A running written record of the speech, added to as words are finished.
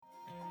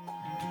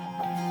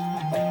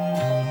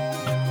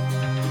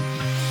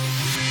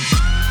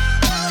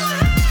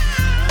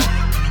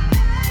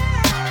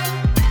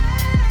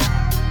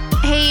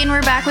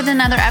back with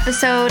another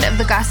episode of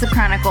the Gossip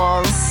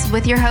Chronicles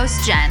with your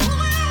host, Jen.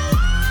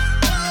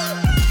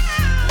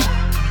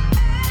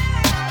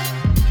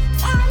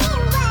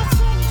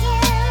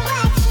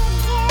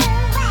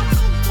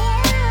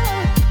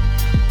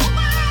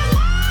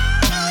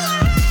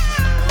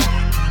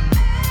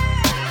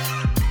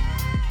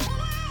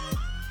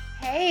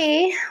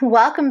 Hey,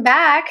 welcome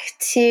back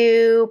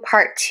to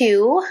part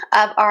 2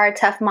 of our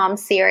Tough Mom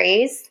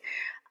series.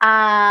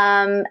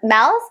 Mel's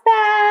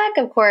back,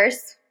 of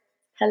course.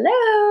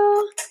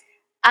 Hello.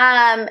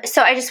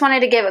 So I just wanted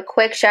to give a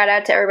quick shout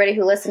out to everybody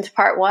who listened to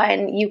part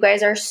 1. You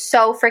guys are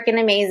so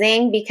freaking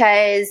amazing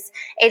because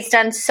it's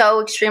done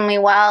so extremely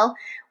well.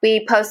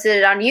 We posted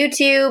it on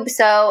YouTube,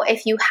 so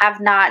if you have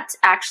not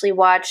actually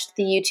watched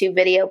the YouTube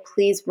video,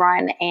 please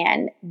run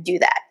and do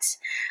that.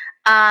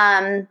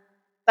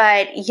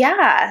 But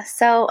yeah,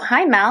 so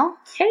hi Mel.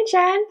 Hey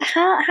Jen.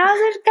 How's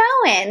it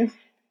going?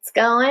 It's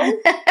going.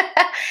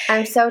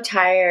 I'm so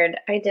tired.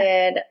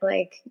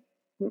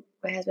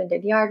 My husband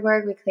did yard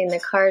work. We cleaned the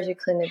cars. We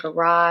cleaned the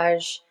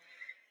garage.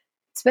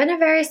 It's been a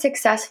very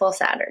successful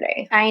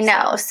Saturday. I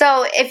know.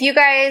 So if you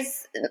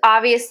guys,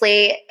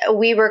 obviously,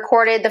 we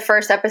recorded the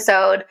first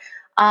episode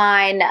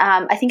on,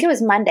 I think it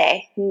was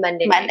Monday.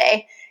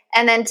 Monday.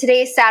 And then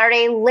today's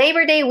Saturday,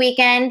 Labor Day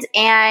weekend.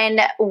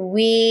 And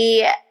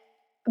we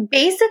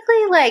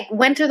basically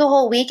went through the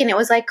whole week and it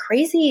was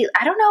crazy.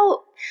 I don't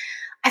know.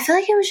 I feel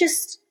like it was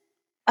just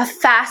a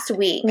fast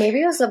week.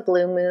 Maybe it was a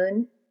blue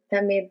moon.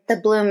 That made the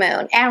blue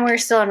moon, and we're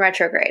still in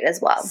retrograde as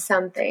well.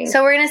 Something.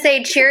 So we're going to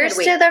say cheers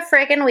to the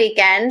freaking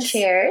weekend.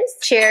 Cheers.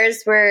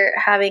 Cheers. We're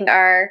having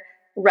our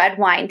red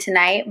wine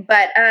tonight.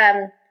 But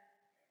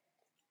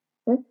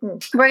we're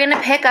going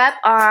to pick up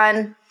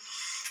on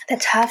the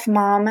Tough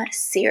Mom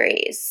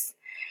series.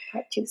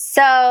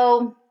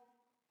 So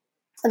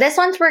this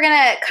one's we're going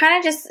to kind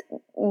of just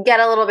get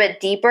a little bit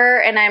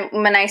deeper. And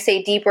when I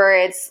say deeper,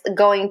 it's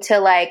going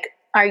to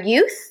our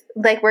youth.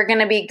 We're going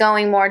to be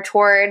going more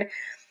toward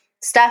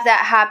stuff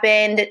that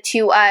happened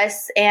to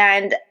us,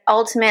 and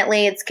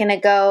ultimately it's going to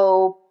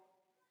go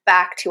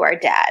back to our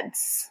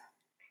dads.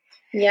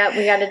 Yeah,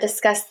 we got to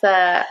discuss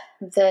the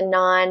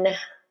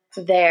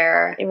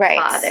non-there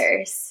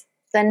fathers.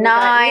 We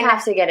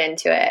have to get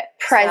into it.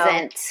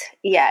 Present,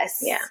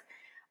 yes. Yeah.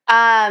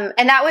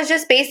 And that was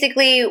just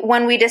basically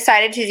when we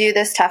decided to do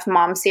this Tough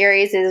Mom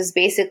series, is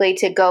basically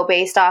to go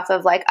based off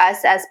of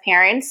us as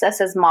parents, us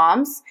as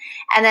moms,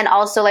 and then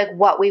also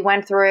what we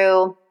went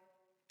through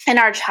in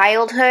our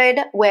childhood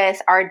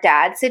with our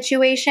dad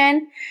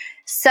situation.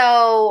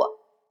 So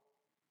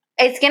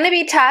it's going to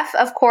be tough,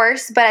 of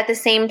course, but at the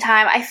same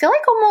time, I feel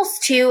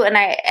almost too, and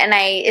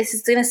I, this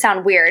is going to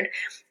sound weird,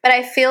 but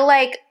I feel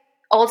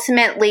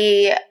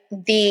ultimately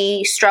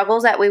the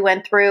struggles that we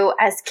went through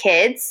as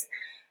kids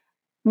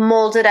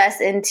molded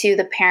us into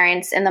the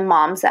parents and the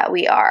moms that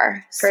we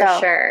are. For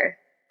sure.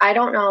 I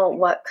don't know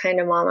what kind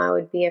of mom I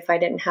would be if I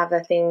didn't have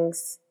the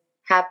things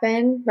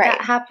happen that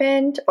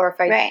happened, or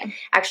if I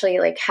actually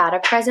had a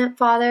present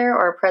father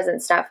or a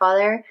present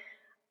stepfather.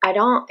 I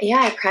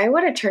probably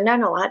would have turned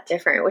out a lot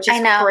different, which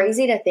is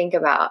crazy to think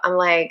about. I'm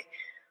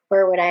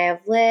where would I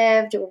have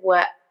lived?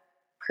 What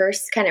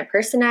kind of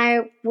person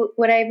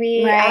would I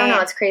be? I don't know.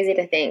 It's crazy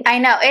to think. I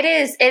know. It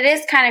is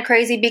kind of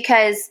crazy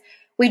because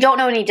we don't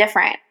know any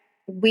different.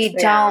 We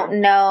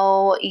don't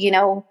know,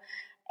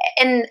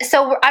 and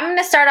so I'm going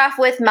to start off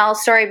with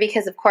Mel's story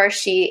because, of course,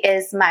 she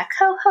is my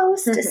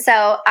co-host. Mm-hmm.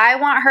 So I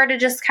want her to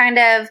just kind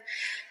of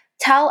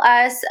tell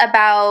us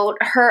about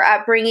her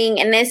upbringing.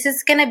 And this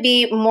is going to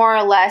be more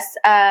or less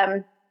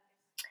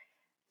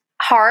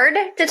hard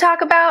to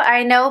talk about,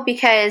 I know,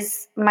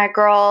 because my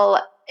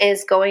girl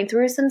is going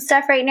through some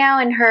stuff right now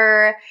in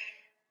her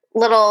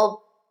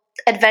little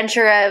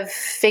adventure of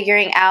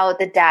figuring out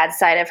the dad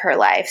side of her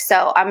life.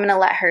 So I'm going to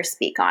let her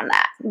speak on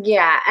that.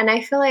 Yeah. And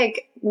I feel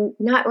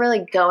not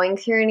really going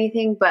through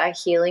anything, but a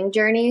healing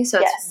journey. So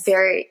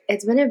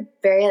it's been a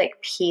very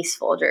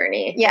peaceful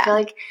journey. Yeah. I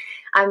feel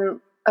I'm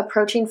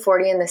approaching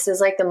 40 and this is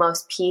the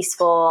most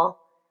peaceful.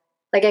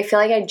 I feel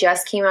I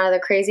just came out of the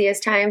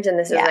craziest times and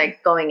this is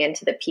going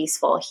into the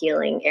peaceful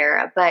healing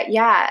era. But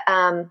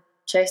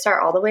should I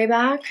start all the way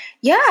back?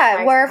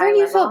 Yeah. Wherever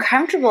you feel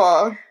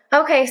comfortable.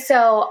 Okay,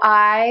 so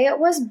I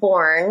was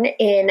born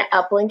in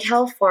Upland,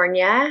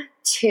 California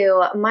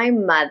to my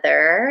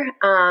mother.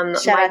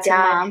 Shout out to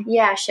Mom.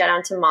 Yeah, shout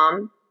out to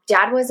Mom.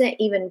 Dad wasn't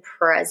even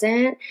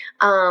present.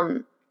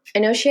 I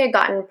know she had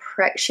gotten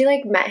she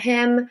met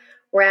him,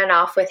 ran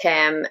off with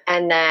him,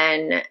 and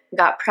then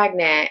got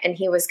pregnant. And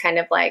he was kind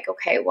of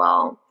okay,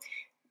 well,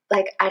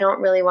 I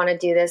don't really want to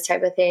do this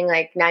type of thing.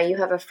 Now you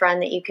have a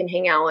friend that you can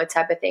hang out with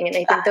type of thing. And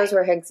I think those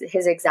were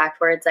his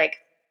exact words,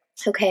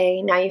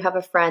 okay, now you have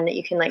a friend that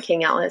you can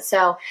hang out with.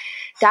 So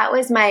that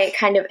was my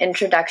kind of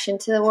introduction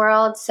to the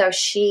world. So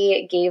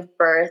she gave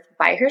birth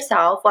by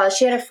herself. Well,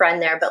 she had a friend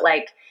there, but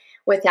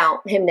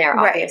without him there,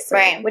 obviously.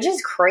 Right. Which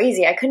is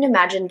crazy. I couldn't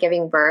imagine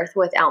giving birth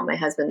without my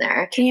husband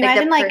there. Can you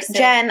imagine, like,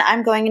 Jen,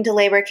 I'm going into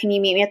labor. Can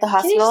you meet me at the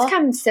hospital? Can you just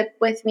come sit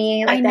with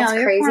me? Like, I know,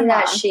 that's crazy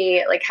that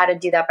she, like, had to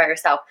do that by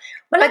herself.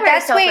 But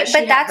that's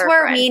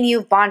where me and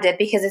you bonded,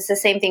 because it's the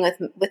same thing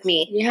with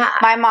me. Yeah.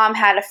 My mom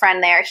had a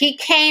friend there. He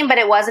came, but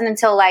it wasn't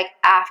until, like,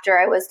 after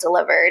I was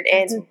delivered.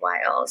 It's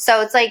wild.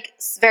 So it's, like,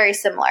 very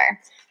similar.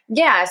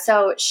 Yeah,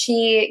 so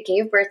she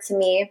gave birth to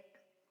me.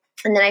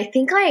 And then I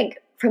think,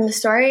 like, from the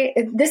story,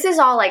 this is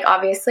all, like,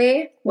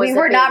 obviously we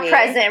were not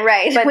present,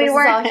 right? But this is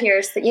all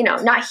hearsay, you know,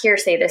 not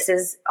hearsay. This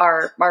is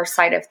our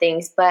side of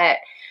things. But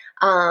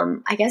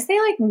I guess they,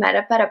 like, met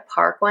up at a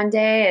park one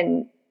day,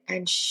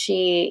 and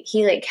he,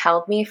 like,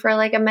 held me for,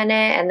 like, a minute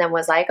and then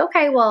was like,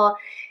 okay, well,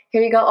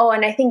 here you go. Oh,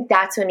 and I think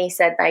that's when he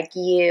said, like,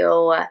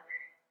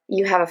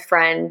 you have a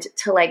friend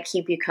to, like,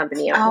 keep you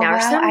company. Oh, now, wow.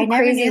 some I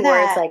never crazy knew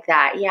that. words like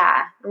that.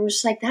 Yeah. I'm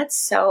just like, that's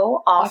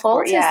so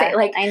awful to say.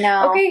 Like, I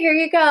know. Okay, here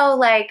you go.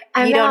 Like,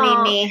 you don't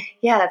need me.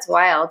 Yeah, that's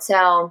wild.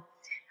 So,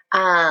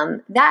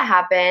 that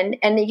happened.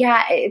 And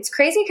yeah, it's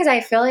crazy because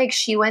I feel like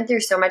she went through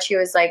so much. She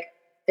was, like,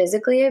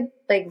 physically,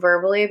 like,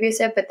 verbally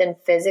abusive, but then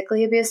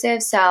physically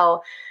abusive.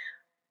 So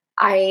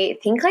I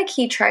think, like,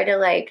 he tried to,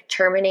 like,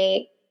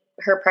 terminate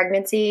her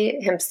pregnancy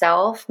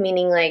himself,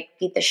 meaning, like,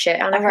 beat the shit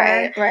out of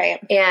her. Right.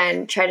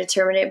 And try to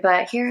terminate,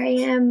 but here I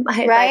am.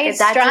 Right. Like,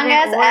 that strong didn't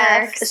as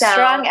work. F.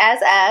 Strong as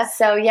F.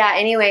 So yeah,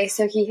 anyway,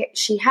 so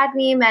she had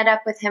me met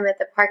up with him at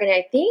the park, and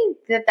I think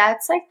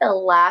that's, like, the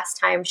last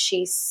time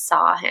she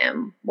saw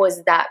him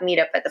was that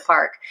meetup at the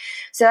park.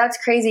 So that's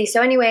crazy.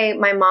 So anyway,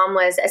 my mom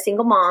was a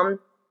single mom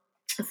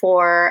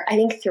for, I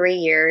think, 3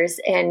 years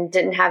and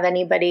didn't have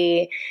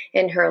anybody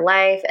in her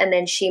life. And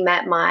then she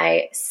met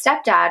my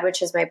stepdad,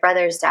 which is my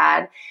brother's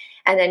dad.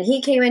 And then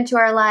he came into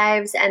our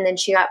lives, and then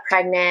she got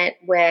pregnant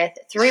with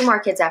 3 more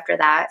kids after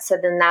that. So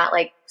then that,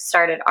 like,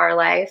 started our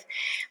life.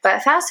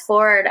 But fast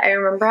forward, I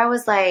remember I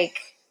was, like,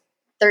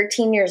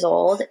 13 years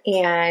old,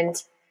 and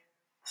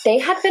they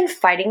had been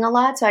fighting a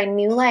lot. So I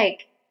knew,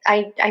 like,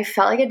 I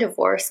felt like a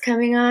divorce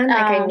coming on.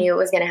 Like, I knew it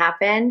was going to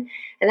happen.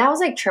 And that was,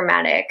 like,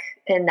 traumatic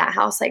in that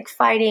house, like,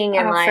 fighting.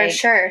 And like, for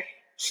sure.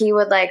 He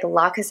would, like,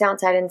 lock us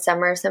outside in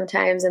summer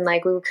sometimes. And,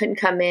 like, we couldn't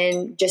come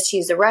in just to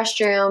use the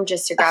restroom,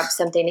 just to grab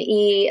something to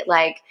eat.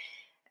 Like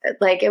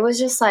it was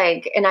just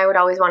like, and I would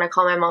always want to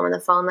call my mom on the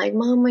phone, like,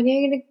 Mom, when are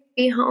you going to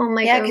be home?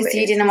 Like, yeah, because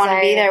you didn't want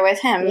to be there with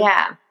him.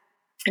 Yeah.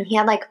 And he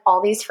had, like,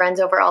 all these friends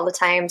over all the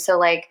time. So,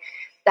 like,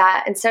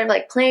 that instead of,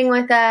 like, playing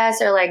with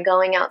us or, like,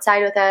 going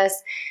outside with us,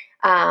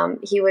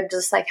 he would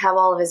just, like, have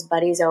all of his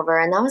buddies over.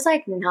 And that was,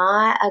 like,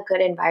 not a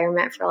good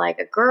environment for, like,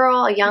 a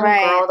young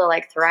girl to,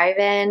 like, thrive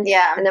in.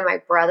 Yeah. And then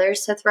my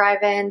brothers to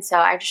thrive in. So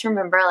I just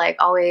remember, like,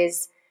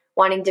 always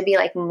wanting to be,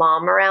 like,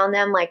 mom around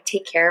them, like,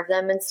 take care of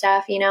them and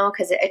stuff, you know,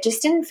 because it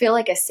just didn't feel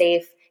like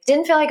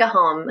didn't feel like a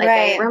home. Like,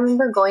 I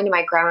remember going to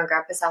my grandma and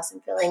grandpa's house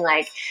and feeling,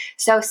 like,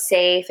 so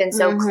safe and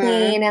so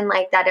clean, and,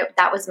 like,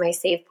 that was my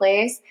safe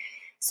place.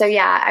 So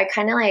yeah, I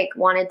kind of, like,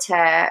 wanted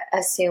to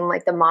assume,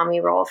 like, the mommy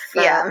role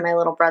for my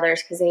little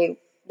brothers, because they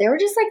were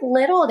just, like,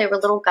 little. They were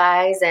little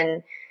guys,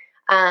 and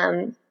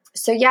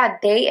so yeah,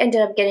 they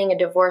ended up getting a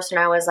divorce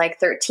when I was, like,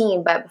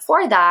 13. But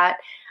before that,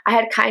 I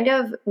had kind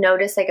of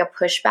noticed, like, a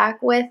pushback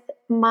with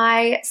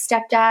my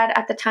stepdad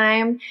at the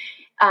time,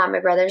 my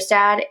brother's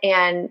dad,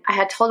 and I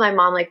had told my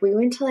mom, like, we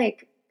went to,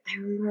 like, I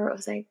remember it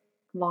was, like,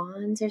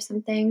 Vaughn's or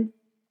something,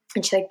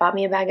 and she, like, bought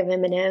me a bag of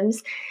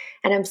M&Ms.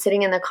 And I'm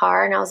sitting in the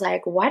car, and I was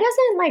like, why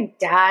doesn't, like,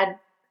 Dad,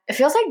 it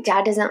feels like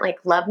Dad doesn't, like,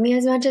 love me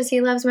as much as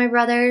he loves my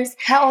brothers.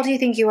 How old do you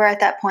think you were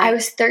at that point? I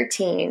was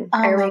 13. Oh,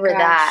 I remember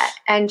that.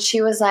 And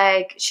she was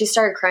like, she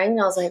started crying,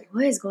 and I was like,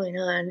 what is going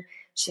on?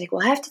 She's like,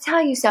 well, I have to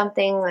tell you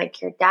something.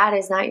 Like, your dad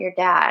is not your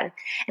dad.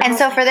 And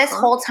so for this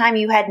whole time,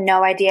 you had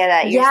no idea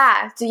that you...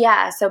 Yeah.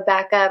 So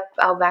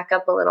I'll back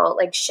up a little.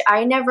 Like,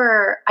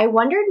 I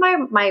wondered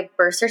my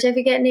birth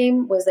certificate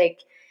name was, like,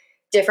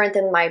 different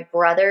than my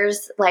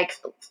brother's, like,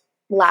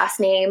 last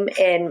name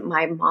and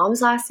my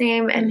mom's last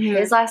name and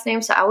his last name.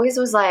 So I always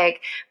was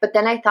like, but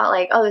then I thought,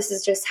 like, oh, this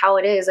is just how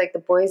it is. Like, the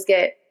boys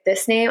get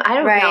this name. I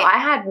don't know. I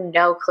had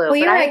no clue. Well,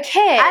 you were a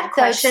kid. I had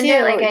questioned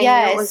it. Like, I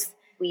knew it was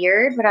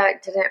weird, but I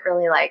didn't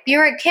really, like, you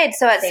were a kid.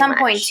 So at some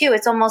point too,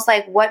 it's almost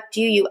like, what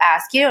do you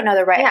ask? You don't know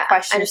the right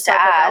questions I just to thought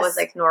ask. that was,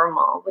 like,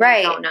 normal. When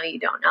you don't know, you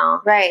don't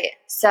know. Right.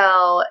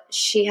 So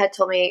she had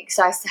told me,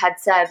 so I had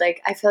said,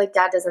 like, I feel like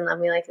Dad doesn't love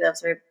me like he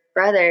loves my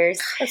brothers.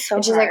 That's so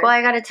and she's like, well,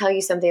 I got to tell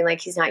you something, like,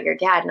 he's not your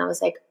dad. And I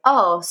was like,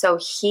 oh, so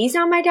he's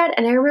not my dad?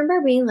 And I remember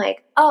being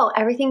like, oh,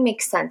 everything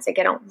makes sense. Like,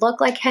 I don't look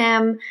like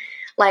him.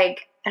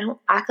 Like, I don't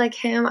act like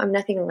him. I'm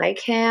nothing like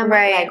him.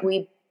 Right. Like,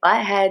 we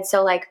butt heads.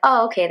 So, like,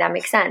 oh, okay, that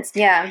makes sense.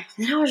 Yeah.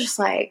 And then I was just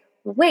like,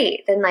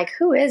 wait, then, like,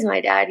 who is my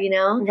dad, you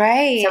know?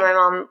 Right. So my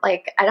mom,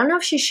 like, I don't know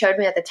if she showed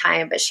me at the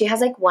time, but she has,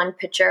 like, one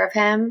picture of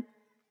him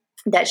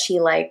that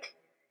she, like,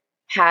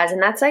 has. And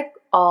that's, like,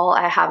 all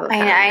I have of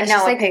him. I know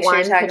just, what like, picture one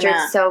you're talking picture.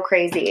 about. It's so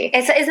crazy.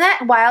 Isn't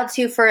that wild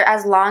too? For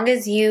as long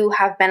as you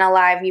have been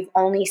alive, you've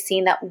only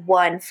seen that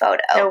one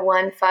photo. The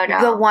one photo.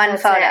 The one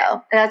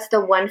photo. That's the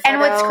one photo. And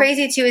what's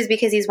crazy too is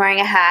because he's wearing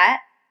a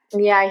hat.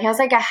 Yeah, he has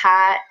like a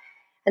hat,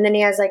 and then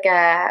he has like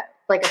a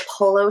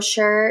polo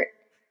shirt.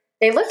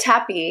 They looked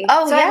happy.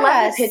 Oh, so yes. I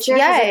love the picture.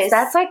 Yes.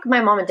 That's like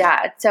my mom and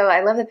dad. So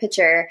I love the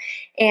picture.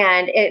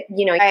 And it,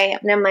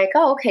 Right. and I'm like,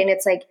 oh, okay. And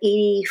it's like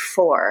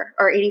 84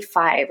 or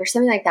 85 or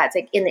something like that. It's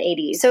like in the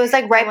 80s. So it's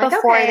like right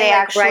before they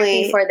actually.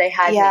 Right before they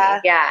had me.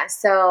 Yeah.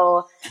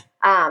 So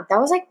that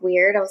was like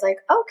weird. I was like,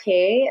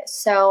 okay.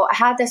 So I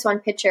had this one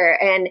picture,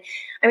 and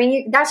I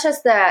mean, that's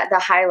just the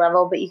high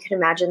level, but you can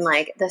imagine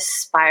like the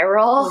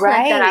spiral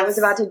Right. that I was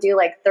about to do,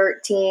 like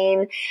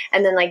 13,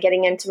 and then like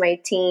getting into my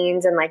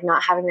teens and like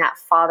not having that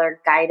father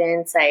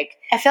guidance. Like,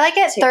 I feel like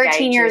at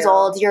 13 years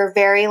old, you're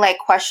very like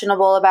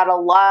questionable about a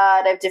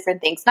lot of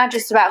different things, not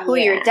just about who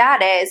your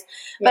dad is,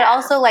 but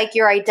also like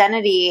your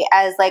identity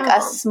as like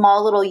a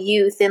small little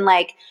youth, and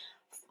like,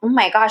 oh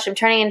my gosh, I'm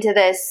turning into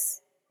this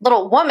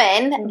little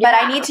woman, but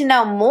I need to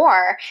know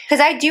more,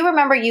 because I do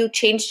remember you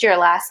changed your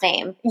last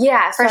name.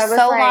 Yeah, for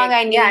so long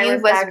I knew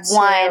you was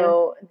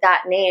one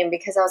that name,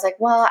 because I was like,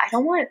 well, I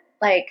don't want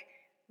like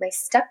my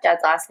stepdad's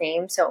last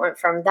name, so it went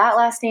from that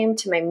last name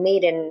to my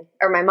maiden,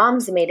 or my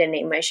mom's maiden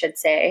name, I should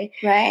say.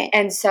 Right.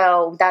 And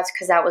so that's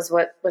because that was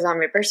what was on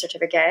my birth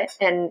certificate,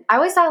 and I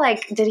always thought,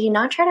 like, did he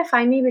not try to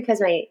find me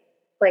because my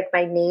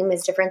name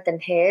is different than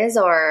his,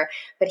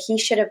 but he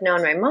should have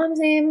known my mom's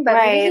name, but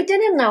maybe he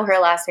didn't know her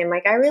last name.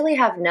 Like, I really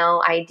have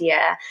no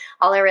idea.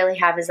 All I really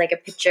have is like a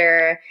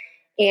picture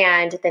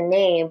and the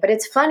name. But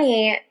it's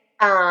funny,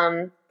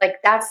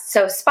 like that's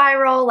so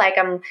spiral. Like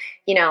I'm,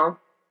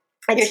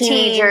 a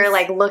teenager,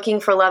 like looking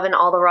for love in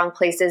all the wrong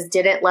places,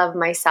 didn't love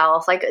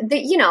myself. Like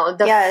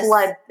the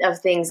flood of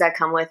things that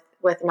come with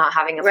not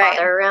having a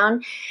father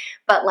around.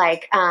 But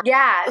like,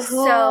 who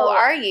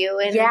are you?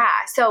 And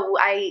so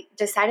I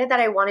decided that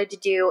I wanted to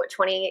do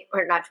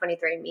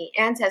 23andMe,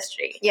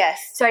 Ancestry.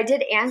 Yes. So I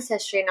did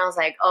Ancestry, and I was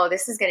like, oh,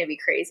 this is going to be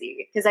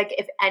crazy, because like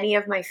if any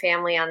of my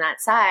family on that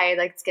side,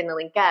 like it's going to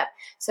link up.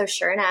 So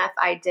sure enough,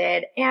 I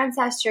did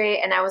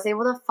Ancestry, and I was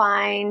able to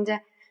find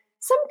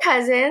some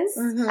cousins.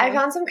 Mm-hmm. I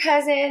found some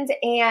cousins,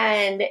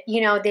 and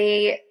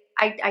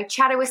I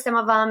chatted with some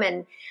of them,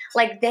 and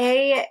like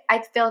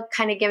I feel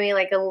kind of give me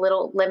like a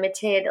little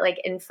limited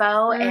like info.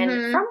 Mm-hmm.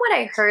 And from what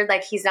I heard,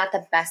 like he's not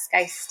the best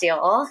guy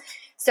still.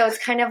 So it's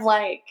kind of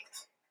like,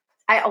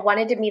 I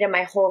wanted to meet him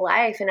my whole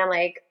life. And I'm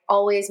like,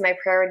 always my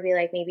prayer would be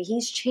like, maybe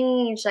he's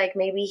changed. Like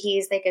maybe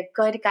he's like a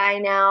good guy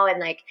now. And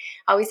like,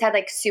 I always had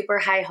like super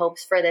high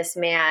hopes for this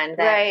man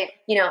that,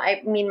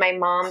 I mean, my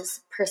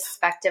mom's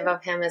perspective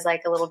of him is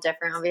like a little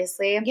different,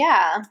 obviously.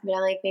 Yeah. But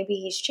I'm like, maybe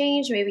he's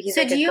changed. Maybe he's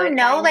so like do a you good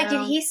know, guy like,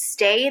 now. did he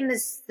stay in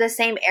the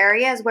same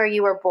area as where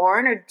you were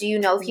born? Or do you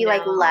know if he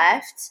like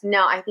left?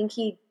 No, I think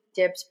he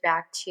dipped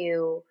back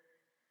to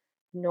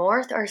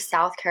North or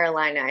South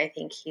Carolina. I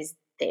think he's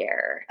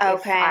there. Okay.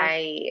 If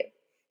I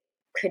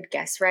could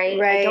guess right.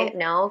 I don't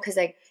know, because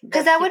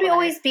that would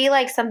always be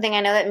like something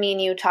I know that me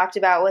and you talked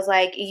about, was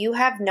like, you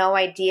have no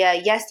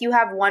idea. Yes, you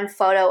have one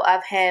photo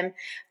of him,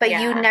 but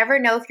you never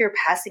know if you're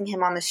passing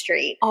him on the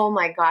street. Oh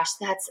my gosh,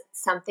 that's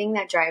something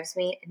that drives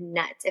me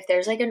nuts. If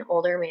there's like an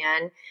older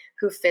man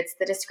who fits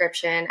the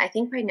description, I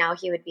think by now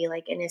he would be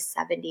like in his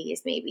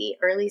 70s, maybe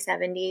early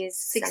 70s,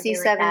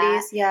 60s,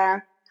 70s, yeah.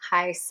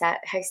 High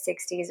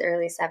 60s,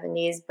 early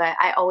 70s. But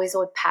I always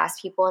would pass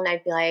people, and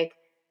I'd be like,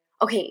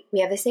 okay, we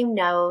have the same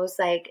nose,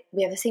 like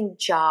we have the same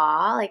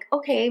jaw, like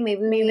okay,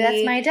 maybe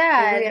that's my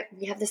dad. Maybe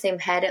we have the same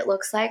head. It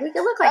looks like we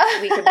could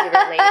be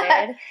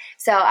related.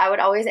 So I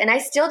would always, and I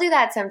still do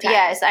that sometimes.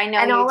 Yes, I know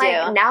and you I'll, do.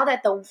 Like, now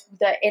that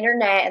the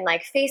internet and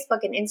like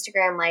Facebook and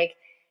Instagram, like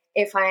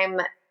if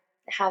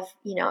have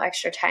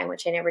extra time,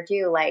 which I never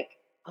do, like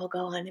I'll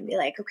go on and be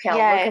like, okay,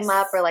 I'll look him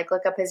up, or like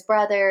look up his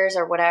brothers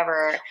or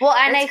whatever. Well,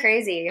 and it's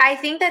crazy. I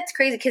think that's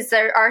crazy, because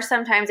there are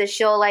sometimes that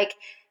she'll like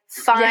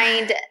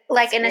find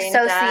like an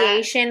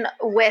association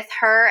with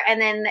her,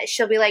 and then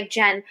she'll be like,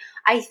 Jen,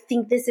 I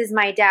think this is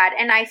my dad.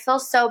 And I feel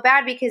so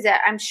bad, because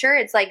I'm sure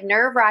it's like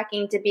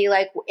nerve-wracking to be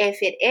like,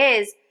 if it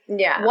is,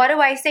 what do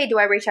I say? Do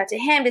I reach out to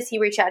him? Does he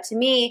reach out to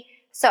me?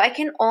 So I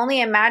can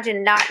only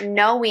imagine not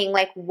knowing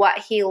like what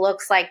he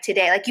looks like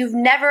today. Like you've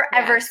never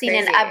ever seen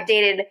an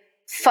updated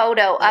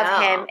photo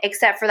of him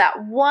except for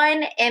that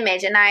one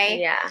image, and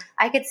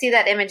I could see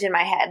that image in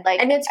my head. Like,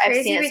 and it's crazy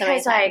I've seen it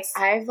because so many like times.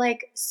 I've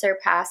like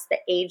surpassed the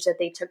age that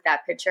they took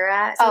that picture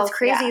at. So it's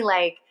crazy.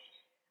 Like,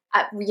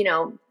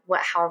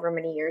 however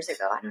many years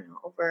ago, I don't know,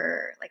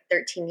 over like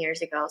 13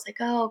 years ago, I was like,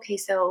 oh, okay,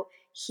 so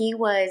he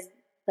was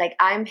like,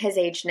 I'm his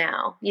age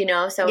now,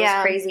 so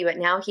it's crazy. But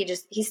now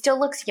he still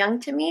looks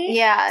young to me.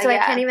 Yeah. So I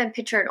can't even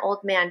picture an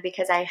old man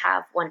because I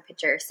have one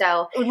picture.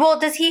 So, well,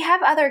 does he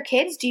have other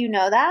kids? Do you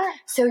know that?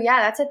 So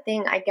that's a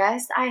thing. I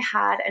guess I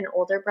had an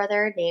older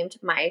brother named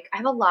Mike. I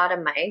have a lot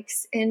of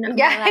Mikes in my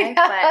life,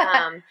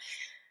 but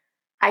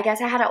I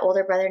guess I had an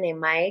older brother named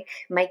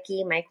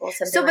Michael,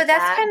 something. So, but like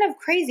that's kind of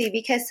crazy,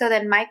 because so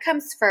then Mike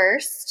comes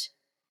first,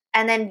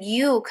 and then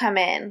you come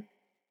in.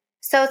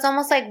 So it's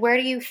almost like, where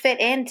do you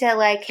fit into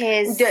like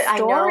his story? I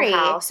know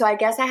how. So I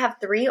guess I have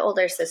 3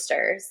 older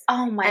sisters.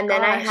 Oh my gosh. And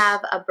then I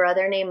have a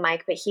brother named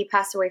Mike, but he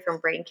passed away from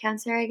brain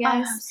cancer, I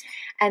guess.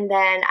 And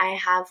then I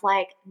have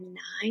like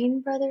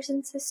 9 brothers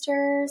and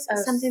sisters,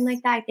 something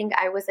like that. I think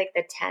I was like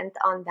the 10th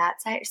on that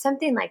side,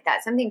 something like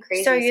that, something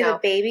crazy. So you're the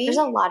baby? There's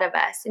a lot of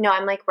us. No,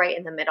 I'm like right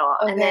in the middle.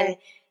 Okay. And then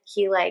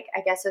he like,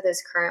 I guess with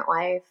his current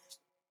wife,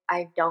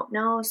 I don't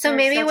know. So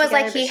maybe it was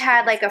together, like he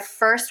had like a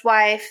first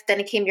wife, then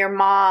it came your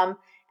mom,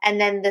 and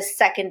then the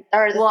second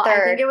or the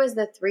third. I think it was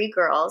the 3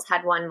 girls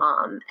had one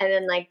mom, and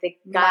then like the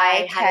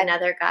guy had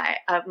another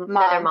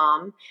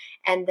mom,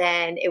 and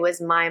then it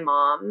was my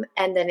mom,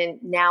 and then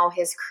now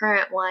his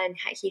current one,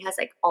 he has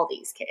like all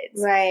these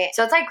kids. Right.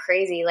 So it's like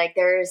crazy. Like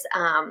there's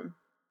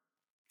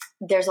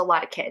a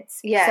lot of kids.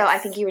 Yeah. So I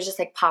think he was just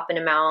like popping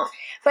them out.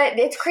 But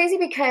it's crazy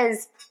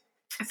because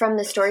from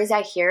the stories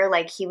I hear,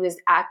 like he was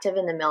active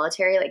in the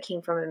military, like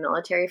came from a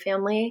military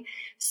family.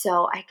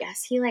 So I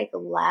guess he like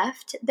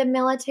left the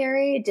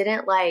military,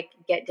 didn't like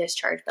get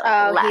discharged, but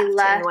like he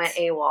left and went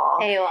AWOL.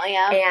 AWOL,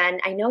 yeah.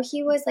 And I know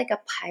he was like a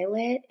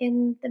pilot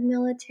in the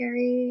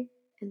military,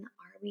 in the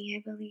army,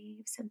 I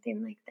believe,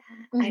 something like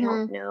that. Mm-hmm. I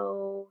don't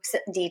know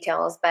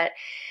details, but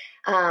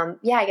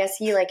I guess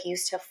he like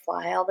used to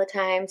fly all the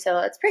time, so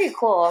it's pretty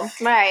cool,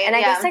 right? And I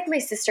guess like my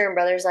sister and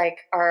brothers like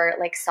are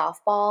like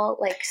softball,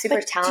 like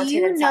super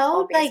talented in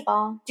softball,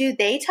 baseball. Like, do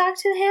they talk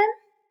to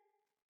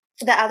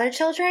him, the other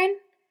children,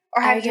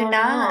 or have you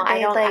not?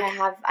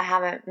 I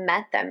haven't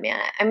met them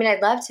yet. I mean,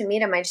 I'd love to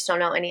meet him. I just don't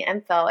know any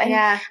info.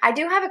 And I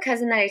do have a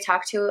cousin that I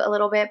talk to a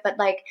little bit, but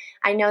like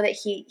I know that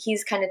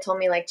he's kind of told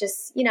me like,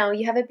 just, you know,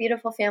 you have a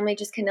beautiful family,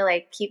 just kind of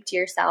like keep to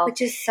yourself,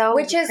 which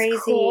is crazy.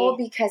 Cool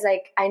because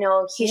like I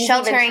know he's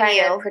sheltering even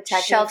you, to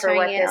protect me for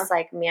what this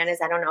like man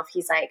is. I don't know if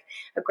he's like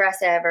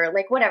aggressive or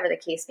like whatever the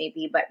case may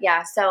be, but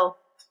yeah. So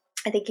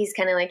I think he's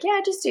kind of like,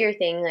 yeah, just do your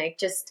thing, like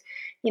just,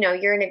 you know,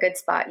 you're in a good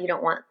spot. You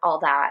don't want all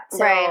that.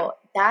 So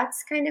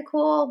that's kind of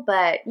cool.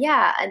 But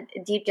yeah,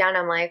 deep down,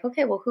 I'm like,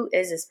 okay, well, who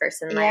is this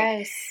person?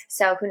 Like,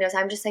 so who knows?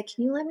 I'm just like,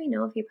 can you let me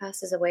know if he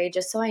passes away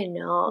just so I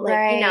know?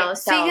 Like, you know,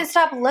 so you can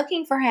stop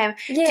looking for him.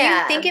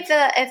 Yeah. Do you think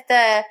if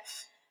the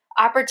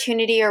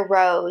opportunity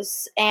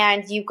arose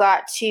and you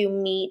got to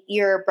meet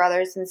your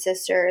brothers and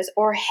sisters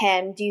or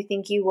him, do you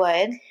think you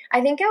would?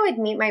 I think I would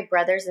meet my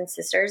brothers and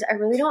sisters. I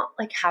really don't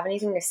like have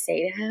anything to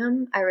say to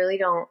him. I really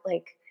don't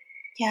like.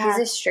 Yeah.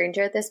 He's a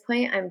stranger at this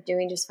point. I'm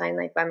doing just fine,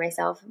 like by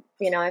myself.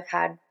 You know, I've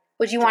had.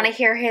 Would you want to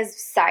hear his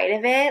side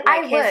of it? Like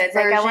I would.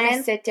 Like I want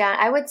to sit down.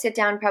 I would sit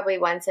down probably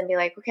once and be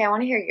like, okay, I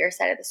want to hear your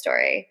side of the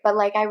story. But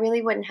like, I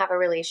really wouldn't have a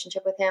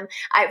relationship with him.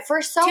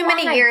 For so too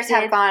many years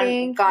have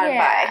gone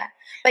by.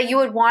 But you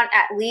would want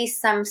at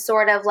least some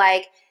sort of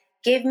like,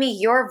 give me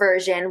your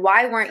version.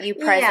 Why weren't you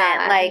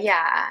present?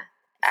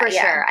 For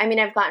sure. I mean,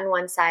 I've gotten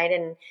one side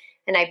and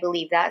I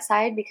believe that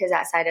side because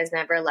that side has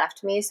never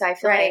left me. So I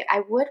feel like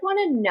I would want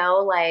to know,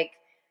 like,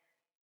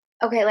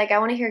 okay, like I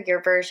want to hear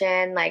your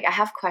version. Like I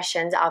have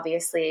questions,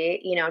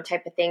 obviously, you know,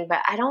 type of thing. But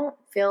I don't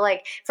feel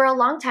like for a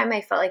long time,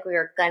 I felt like we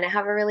were going to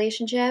have a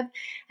relationship.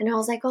 And I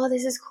was like, oh,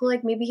 this is cool.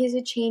 Like maybe he's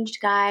a changed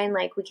guy and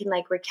like we can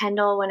like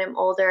rekindle when I'm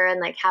older and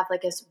like have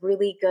like this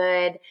really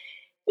good,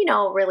 you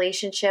know,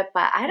 relationship.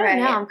 But I don't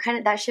know. I'm kind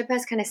of, that ship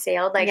has kind of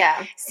sailed. Like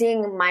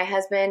seeing my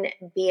husband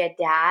be a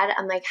dad,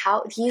 I'm like,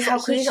 he's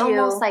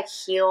almost like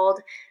healed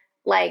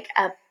like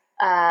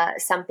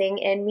something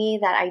in me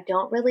that I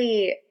don't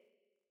really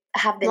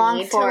have the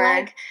need to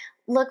like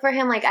look for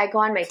him. Like I go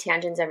on my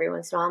tangents every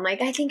once in a while. I'm like,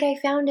 I think I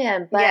found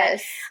him.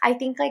 But I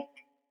think like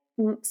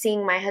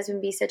seeing my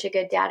husband be such a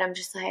good dad, I'm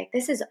just like,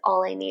 this is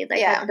all I need.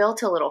 Like I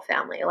built a little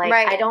family. Like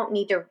I don't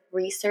need to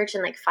research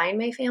and like find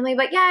my family.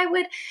 But yeah,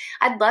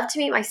 I'd love to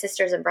meet my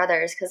sisters and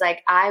brothers because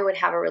like I would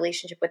have a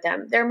relationship with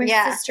them. They're my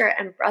sister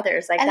and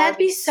brothers. Like and that'd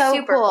be so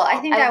super cool. I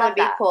think that would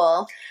be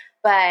cool.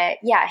 But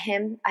yeah,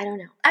 him, I don't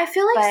know. I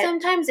feel like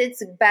sometimes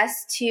it's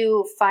best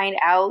to find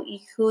out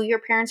who your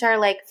parents are,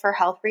 like for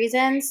health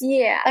reasons.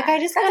 Yeah. Like I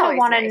just kind of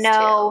want to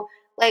know,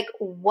 like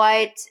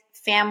what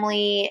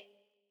family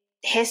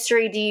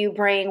history do you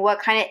bring? What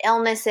kind of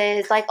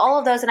illnesses? Like all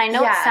of those. And I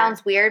know it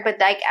sounds weird, but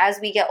like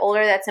as we get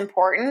older, that's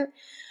important.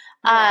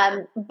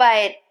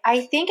 But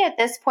I think at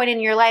this point in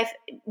your life,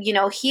 you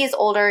know, he is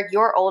older,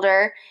 you're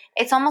older.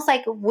 It's almost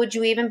like, would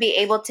you even be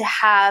able to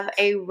have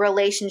a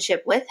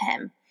relationship with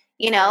him?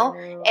 You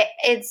know,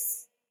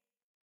 it's,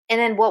 and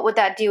then what would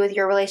that do with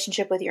your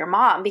relationship with your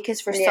mom? Because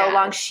for so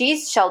long,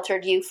 she's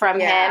sheltered you from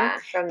him.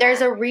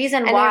 There's a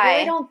reason why. I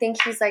really don't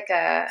think he's like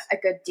a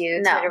good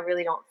dude. No. So I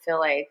really don't feel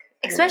like.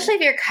 Especially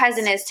if your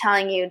cousin is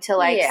telling you to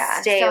like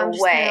stay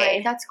away.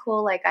 Like, that's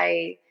cool. Like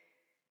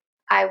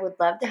I would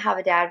love to have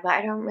a dad, but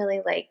I don't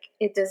really like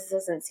it.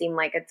 Doesn't seem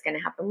like it's going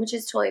to happen, which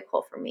is totally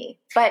cool for me.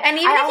 But and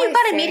even if you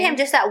got to meet him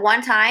just that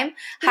one time,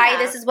 hi,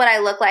 this is what I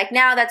look like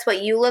now. That's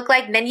what you look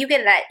like. Then you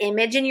get that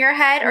image in your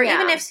head, or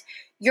even if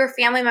your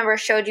family member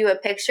showed you a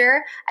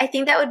picture, I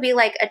think that would be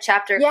like a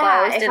chapter closed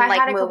and like move on. If I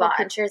had a couple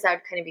pictures, that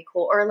would kind of be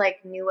cool, or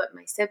like knew what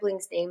my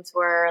siblings' names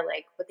were,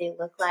 like what they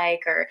look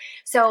like, or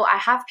so I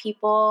have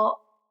people.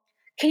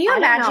 Can you I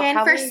don't know, imagine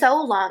probably- for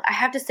so long? I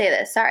have to say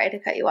this. Sorry to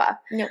cut you off.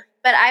 No.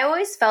 But I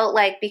always felt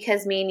like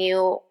because me and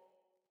you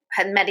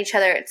had met each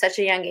other at such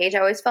a young age, I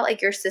always felt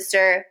like your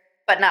sister,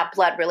 but not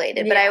blood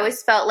related. But I Yeah.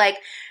 always felt like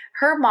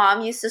her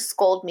mom used to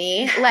scold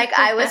me like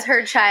I was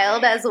her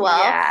child as well.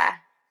 Yeah.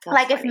 That's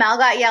Like if funny. Mel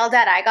got yelled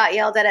at, I got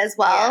yelled at as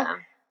well. Yeah.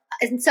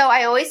 And so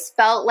I always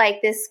felt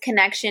like this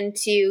connection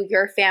to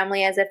your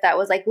family as if that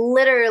was like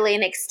literally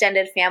an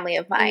extended family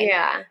of mine.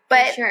 Yeah,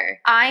 But for sure.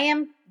 I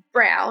am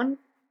brown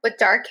with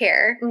dark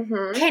hair.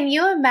 Mm-hmm. Can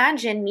you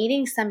imagine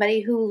meeting somebody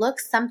who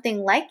looks something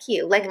like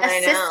you? Like a I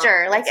know.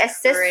 sister, like It's a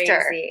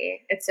sister.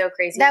 Crazy. It's so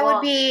crazy. That Well,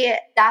 would be,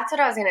 That's what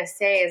I was going to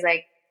say is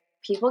like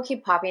people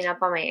keep popping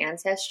up on my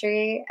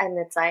ancestry and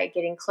it's like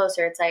getting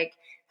closer. It's like,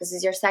 this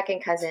is your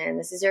second cousin.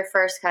 This is your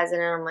first cousin.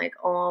 And I'm like,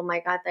 oh my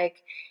God,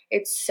 like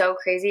it's so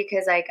crazy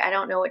because like I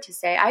don't know what to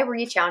say. I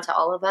reach out to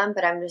all of them,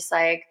 but I'm just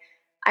like,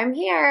 I'm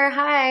here.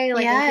 Hi.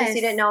 Like in case Yes.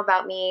 you didn't know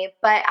about me.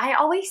 But I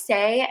always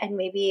say, and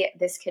maybe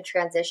this could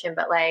transition,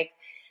 but like,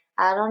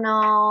 I don't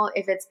know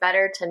if it's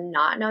better to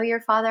not know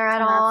your father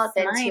at all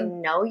That's than to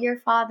mine. know your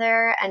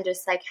father and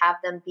just like have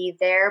them be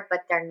there,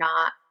 but they're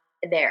not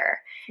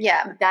there.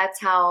 yeah.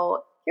 That's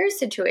how your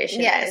situation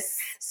is. Yes.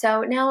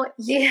 So now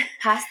you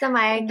pass the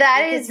mic.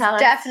 That You can is tell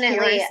us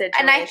definitely, your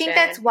and I think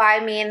that's situation. why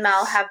me and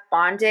Mel have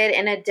bonded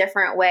in a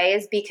different way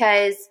is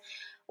because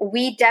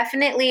we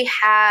definitely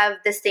have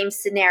the same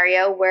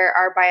scenario where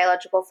our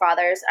biological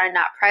fathers are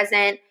not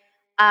present.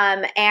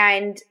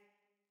 And,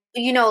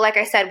 you know, like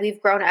I said,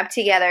 we've grown up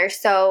together.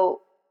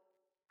 So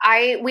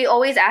we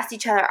always asked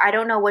each other, I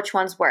don't know which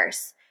one's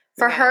worse.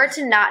 For Yeah. her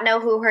to not know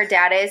who her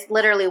dad is,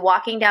 literally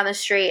walking down the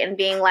street and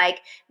being like,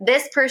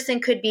 this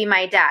person could be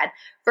my dad,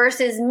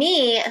 versus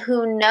me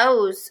who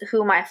knows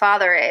who my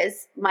father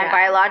is, my Yeah.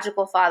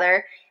 biological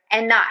father,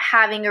 and not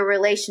having a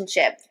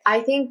relationship. I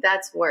think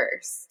that's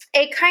worse.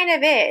 It kind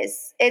of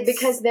is. It's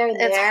Because they're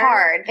there it's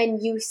hard.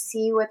 and you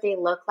see what they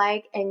look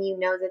like and you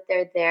know that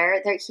they're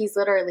there. He's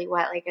literally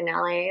what, like in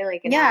LA,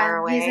 like an hour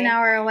away. He's an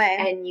hour away.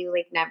 And you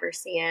like never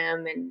see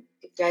him and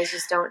you guys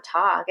just don't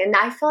talk. And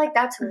I feel like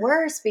that's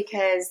worse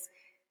because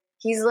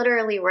he's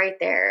literally right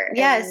there.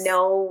 Yes.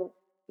 And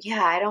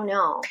I don't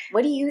know.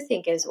 What do you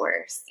think is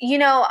worse? You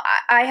know,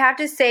 I have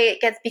to say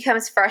it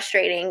becomes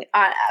frustrating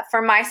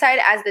for my side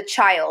as the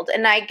child.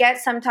 And I get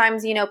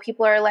sometimes, you know,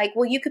 people are like,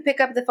 well, you could pick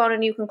up the phone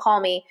and you can call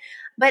me.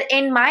 But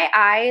in my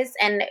eyes,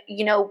 and,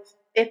 you know,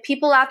 if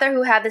people out there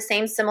who have the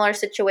same similar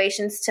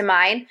situations to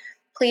mine,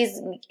 please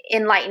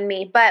enlighten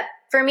me. But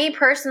for me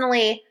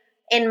personally,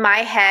 in my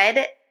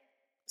head,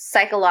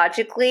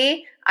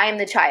 psychologically, I am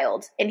the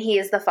child and he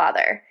is the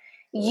father.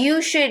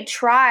 You should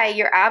try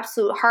your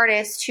absolute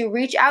hardest to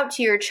reach out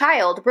to your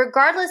child,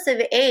 regardless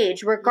of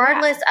age,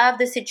 regardless of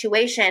the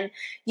situation.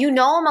 You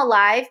know I'm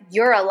alive.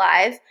 You're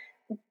alive.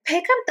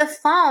 Pick up the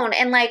phone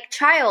and like,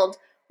 child,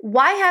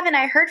 why haven't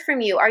I heard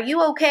from you? Are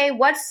you okay?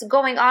 What's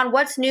going on?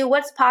 What's new?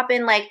 What's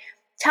poppin'? Like,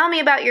 tell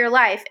me about your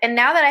life. And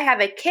now that I have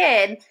a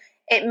kid,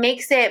 it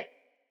makes it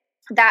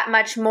that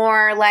much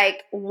more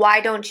like,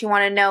 why don't you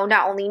want to know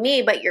not only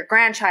me, but your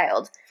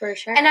grandchild? For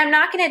sure. And I'm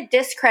not going to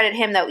discredit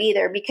him though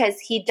either, because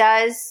he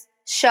does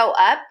show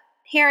up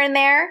here and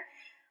there,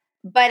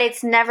 but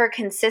it's never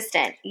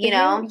consistent, you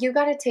know? You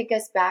got to take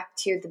us back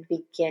to the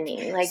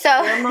beginning. Like,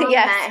 So, your mom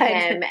yes, met I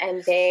him did.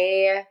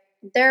 and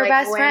they're Like,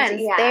 best when-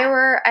 friends. yeah. They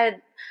were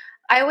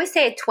I always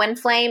say a twin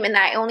flame, and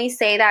I only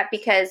say that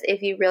because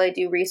if you really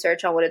do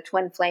research on what a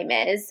twin flame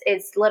is,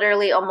 it's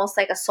literally almost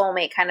like a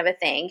soulmate kind of a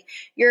thing.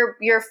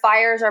 Your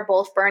fires are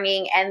both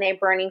burning and they're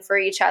burning for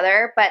each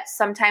other, but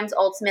sometimes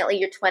ultimately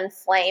your twin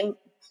flame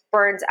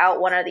burns out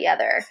one or the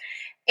other.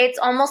 It's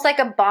almost like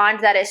a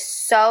bond that is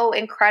so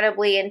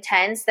incredibly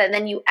intense that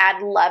then you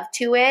add love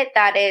to it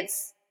that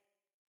it's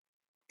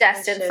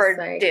destined for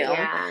doom.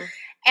 Yeah.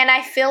 And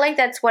I feel like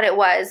that's what it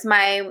was.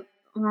 My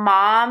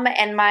mom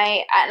and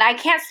I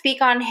can't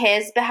speak on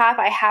his behalf.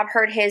 I have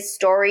heard his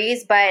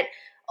stories, but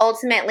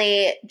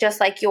ultimately, just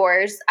like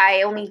yours,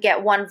 I only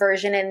get one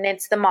version and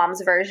it's the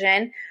mom's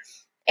version.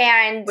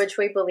 And Which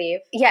we believe.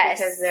 Yes.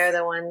 Because they're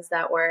the ones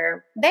that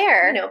were,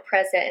 there.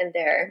 present and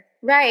there.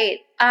 Right.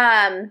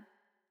 And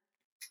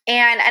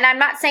I'm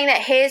not saying that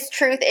his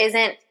truth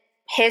isn't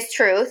his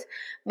truth,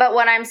 but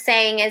what I'm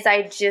saying is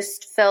I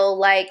just feel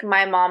like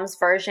my mom's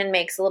version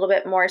makes a little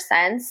bit more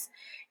sense.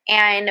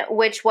 And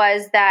which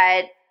was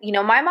that, you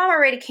know, my mom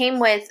already came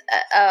with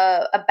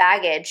a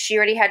baggage. She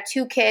already had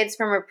 2 kids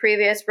from a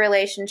previous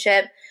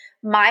relationship.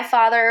 My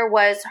father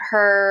was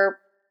her,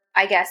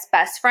 I guess,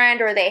 best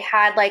friend, or they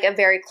had like a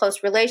very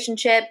close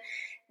relationship.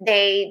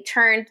 They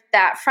turned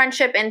that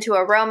friendship into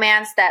a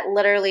romance that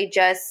literally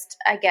just,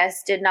 I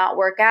guess, did not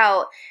work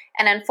out.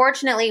 And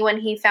unfortunately, when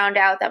he found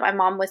out that my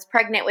mom was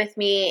pregnant with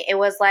me, it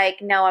was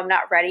like, no, I'm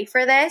not ready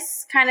for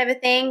this kind of a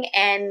thing,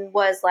 and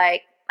was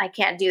like, I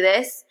can't do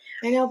this.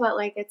 I know, but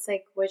like, it's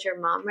like, was your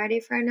mom ready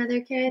for another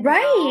kid?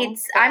 Right. No,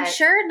 I'm but,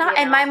 sure not.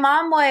 you And my know.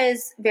 mom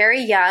was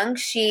very young.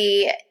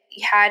 She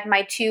had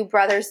my 2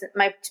 brothers,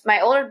 my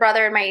older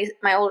brother and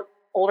my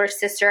older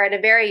sister at a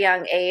very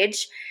young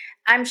age.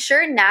 I'm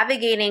sure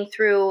navigating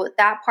through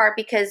that part,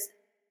 because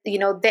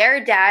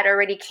their dad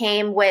already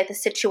came with a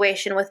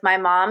situation with my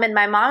mom. And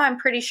my mom, I'm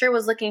pretty sure,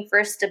 was looking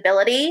for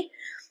stability,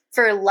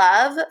 for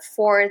love,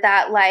 for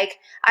that, like,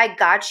 I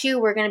got you.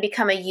 We're going to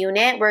become a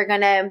unit. We're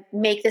going to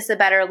make this a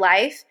better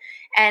life.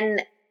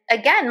 And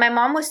again, my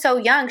mom was so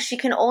young. She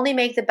can only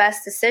make the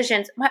best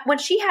decisions. When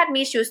she had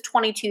me, she was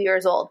 22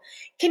 years old.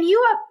 Can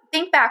you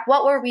think back?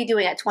 What were we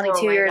doing at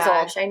 22 years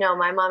old? I know,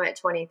 my mom at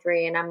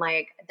 23, and I'm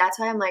like, that's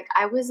why I'm like,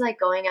 I was like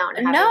going out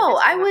and having no,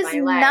 the I time was of my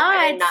life. not.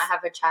 I did not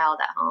have a child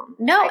at home.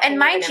 No, and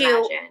mind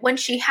you, when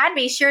she had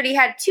me, she already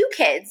had 2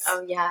 kids.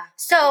 Oh yeah.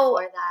 So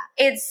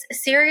it's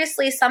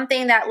seriously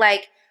something that,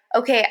 like,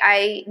 okay,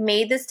 I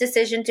made this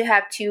decision to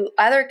have 2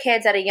 other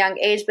kids at a young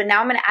age, but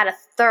now I'm going to add a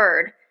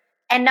third.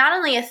 And not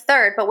only a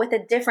third, but with a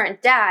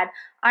different dad.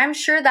 I'm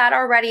sure that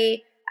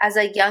already, as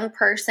a young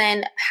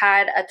person,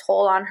 had a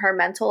toll on her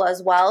mental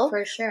as well.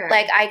 For sure.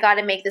 Like, I got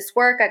to make this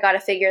work. I got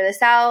to figure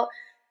this out.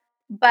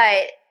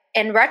 But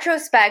in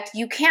retrospect,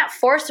 you can't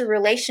force a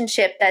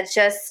relationship that's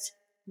just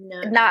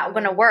not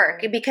going to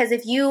work. Because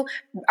if you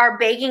are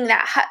begging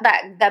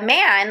that the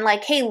man,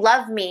 like, hey,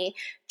 love me,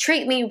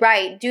 treat me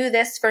right, do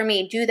this for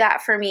me, do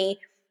that for me,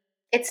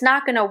 it's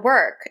not going to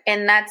work.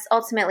 And that's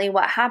ultimately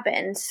what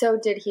happened. So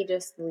did he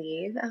just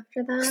leave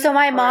after that? So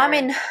my mom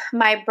and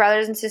my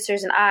brothers and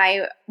sisters and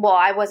I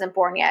wasn't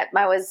born yet.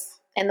 I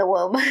was in the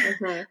womb.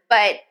 Mm-hmm.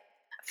 But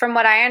from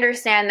what I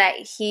understand, that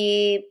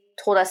he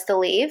told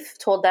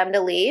them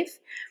to leave.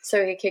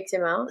 So he kicked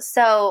him out?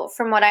 So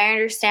from what I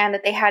understand,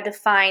 that they had to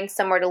find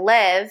somewhere to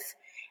live.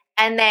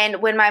 And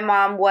then when my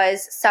mom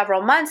was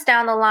several months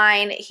down the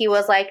line, he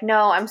was like,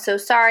 no, I'm so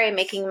sorry. I'm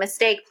making a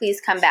mistake.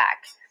 Please come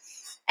back.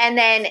 And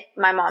then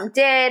my mom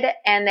did,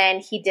 and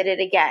then he did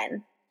it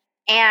again.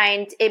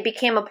 And it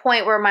became a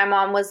point where my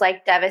mom was,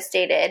 like,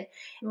 devastated.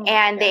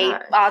 And they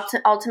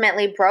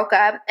ultimately broke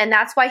up. And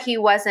that's why he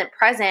wasn't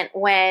present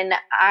when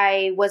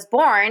I was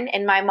born.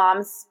 And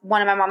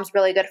one of my mom's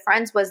really good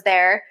friends was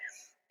there,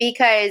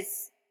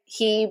 because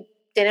he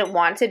didn't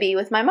want to be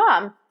with my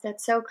mom.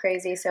 That's so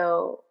crazy.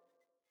 So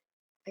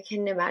I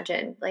can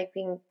imagine, like,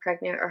 being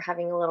pregnant or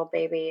having a little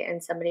baby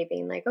and somebody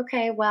being like,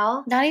 okay,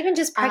 well. Not even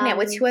just pregnant,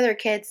 with 2 other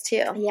kids,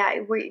 too. Yeah,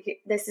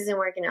 this isn't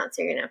working out,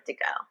 so you're going to have to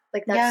go.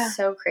 Like, that's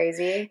so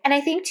crazy. And I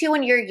think, too,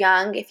 when you're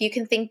young, if you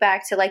can think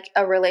back to, like,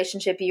 a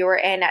relationship you were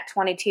in at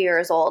 22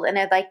 years old, and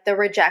like the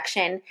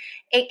rejection,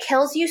 it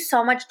kills you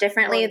so much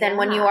differently than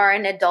when you are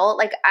an adult.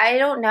 Like, I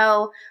don't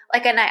know,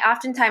 like, and I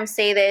oftentimes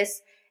say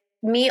this,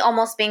 me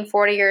almost being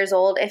 40 years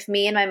old, if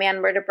me and my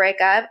man were to break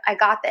up, I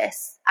got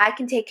this. I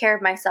can take care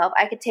of myself.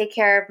 I could take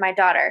care of my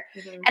daughter.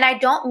 Mm-hmm. And I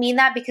don't mean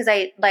that because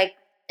I, like,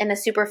 in a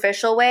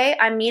superficial way.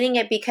 I'm meaning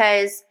it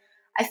because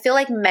I feel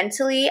like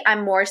mentally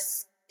I'm more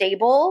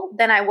stable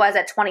than I was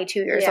at 22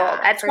 years old.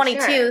 At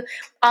 22,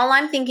 all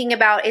I'm thinking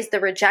about is the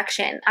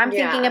rejection. I'm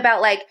thinking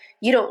about, like,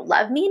 you don't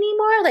love me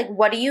anymore? Like,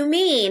 what do you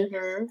mean?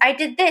 Mm-hmm. I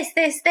did this.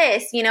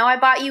 I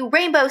bought you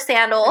rainbow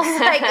sandals.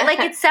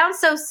 like it sounds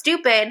so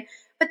stupid.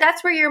 But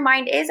that's where your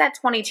mind is at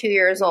 22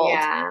 years old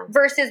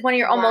versus when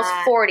you're almost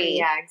 40.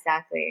 Yeah,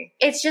 exactly.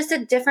 It's just a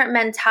different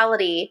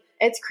mentality.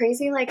 It's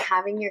crazy, like,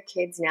 having your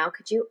kids now.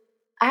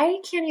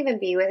 I can't even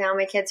be without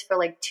my kids for,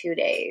 like, 2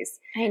 days.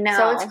 I know.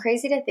 So it's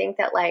crazy to think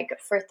that, like,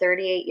 for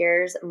 38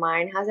 years,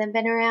 mine hasn't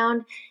been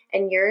around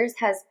and yours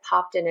has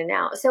popped in and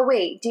out. So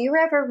wait, do you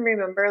ever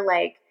remember,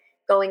 like,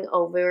 going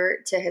over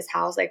to his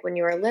house, like, when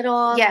you were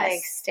little? Yes.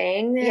 Like,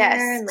 staying there? Yes.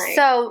 And, like,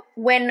 so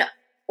when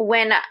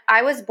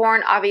I was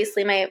born,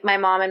 obviously my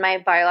mom and my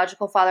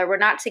biological father were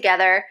not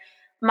together.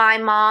 My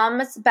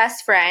mom's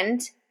best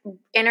friend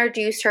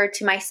introduced her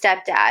to my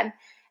stepdad.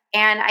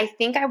 And I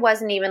think I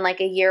wasn't even,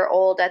 like, a year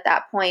old at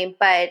that point,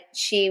 but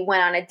she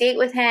went on a date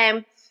with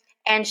him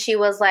and she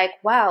was like,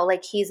 wow,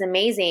 like, he's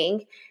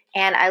amazing.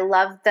 And I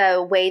love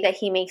the way that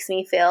he makes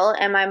me feel.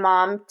 And my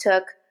mom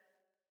took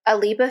a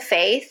leap of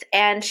faith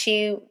and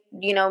she,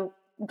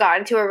 got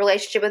into a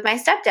relationship with my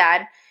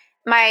stepdad.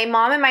 My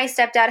mom and my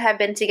stepdad have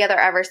been together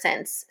ever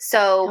since.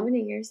 So how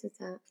many years is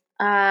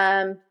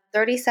that?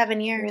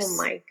 37 years. Oh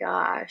my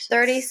gosh.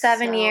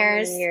 37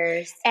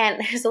 years.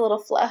 And there's a little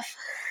fluff.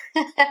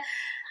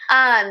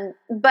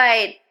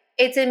 But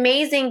it's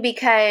amazing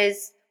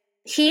because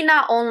he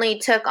not only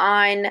took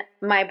on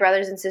my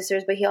brothers and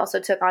sisters, but he also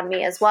took on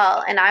me as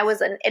well. And I was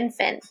an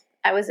infant.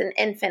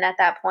 At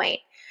that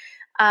point.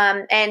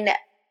 And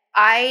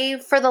I,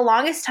 for the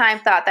longest time,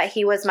 thought that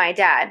he was my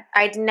dad.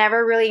 I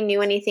never really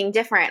knew anything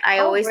different. I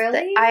always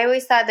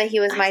thought that he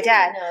was my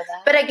dad.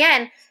 But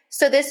again,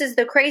 so this is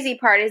the crazy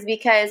part, is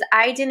because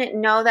I didn't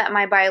know that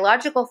my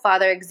biological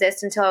father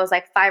exists until I was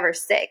like 5 or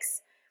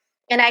 6.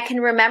 And I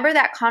can remember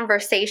that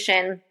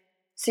conversation.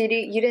 So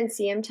you didn't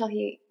see him till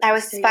I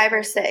was 5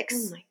 or 6.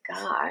 Oh my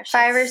gosh.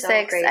 5 or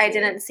 6, crazy. I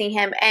didn't see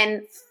him.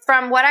 And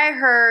from what I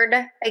heard,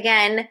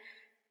 again,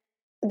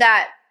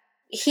 that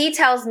he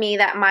tells me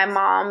that my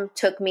mom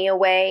took me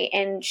away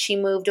and she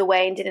moved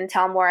away and didn't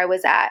tell him where I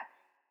was at.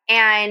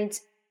 And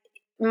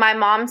my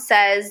mom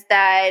says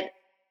that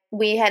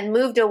we had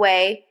moved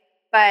away,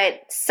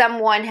 but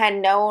someone had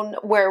known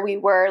where we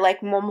were,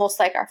 like almost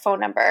like our phone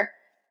number.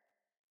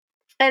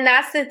 And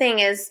that's the thing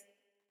is,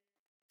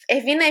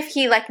 even if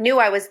he like knew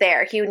I was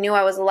there, he knew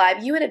I was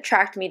alive, you would have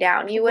tracked me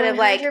down. You would have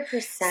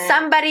 100%.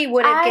 Somebody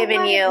would have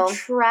given you.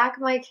 Track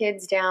my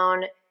kids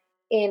down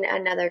in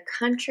another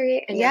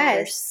country, in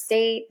another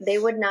state. They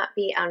would not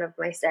be out of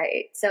my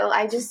sight. So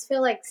I just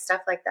feel like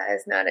stuff like that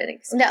is not an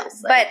excuse. No,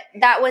 but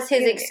that was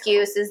his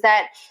excuse, is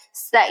that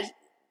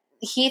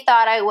he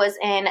thought I was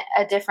in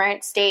a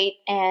different state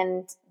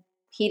and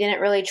he didn't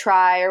really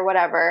try or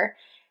whatever.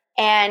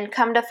 And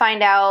come to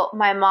find out,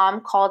 my mom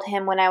called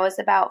him when I was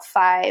about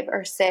 5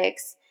 or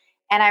 6.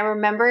 And I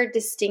remember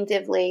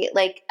distinctively,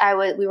 like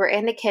we were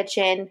in the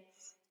kitchen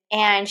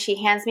and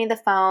she hands me the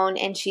phone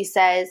and she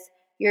says,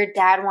 "Your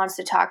dad wants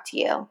to talk to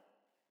you."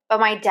 But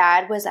my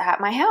dad was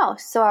at my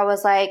house. So I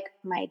was like,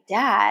 my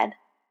dad?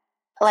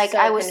 Like,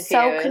 I was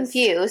so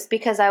confused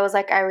because I was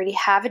like, I already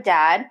have a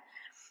dad.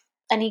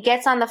 And he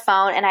gets on the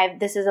phone and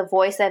this is a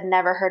voice I've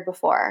never heard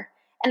before.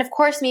 And of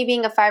course, me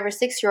being a 5 or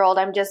 6-year-old,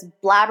 I'm just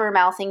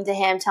blabbermouthing to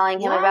him, telling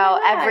him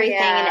about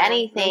everything and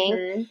anything.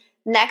 Mm-hmm.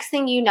 Next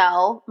thing you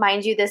know,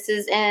 mind you, this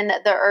is in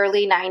the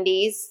early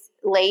 90s,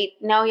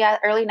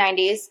 early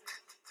 90s.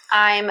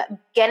 I'm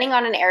getting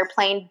on an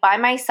airplane by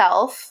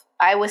myself.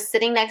 I was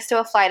sitting next to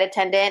a flight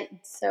attendant.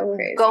 So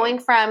crazy. Going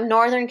from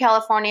Northern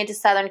California to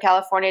Southern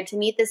California to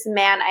meet this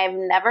man I've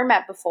never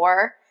met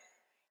before.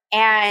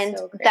 And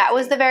that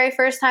was the very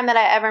first time that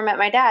I ever met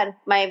my dad.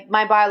 My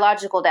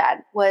biological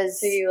dad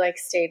was. So you like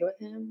stayed with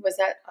him? Was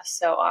that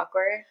so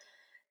awkward?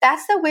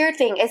 That's the weird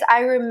thing, is I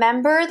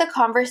remember the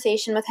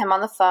conversation with him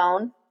on the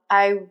phone.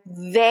 I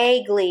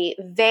vaguely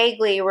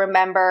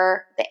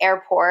remember the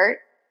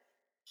airport,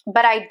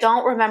 but I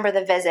don't remember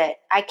the visit.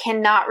 I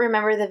cannot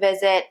remember the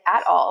visit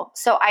at all.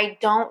 So I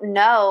don't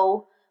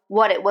know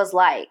what it was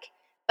like.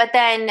 But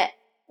then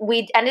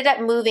we ended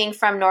up moving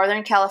from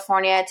Northern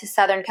California to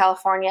Southern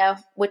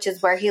California, which is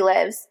where he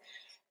lives.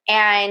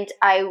 And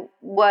I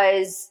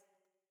was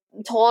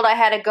told I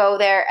had to go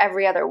there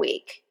every other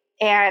week.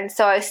 And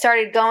so I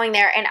started going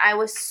there and I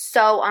was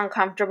so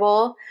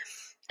uncomfortable.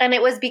 And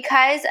it was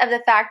because of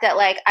the fact that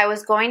like I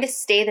was going to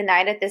stay the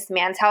night at this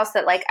man's house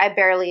that like I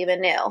barely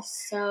even knew.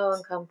 So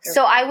uncomfortable.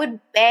 So I would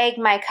beg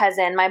my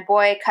cousin, my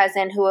boy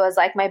cousin, who was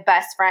like my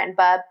best friend,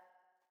 Bub.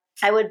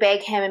 I would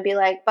beg him and be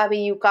like, "Bubby,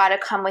 you got to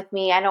come with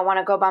me. I don't want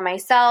to go by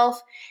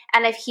myself."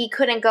 And if he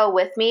couldn't go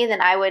with me,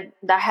 then I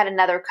had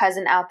another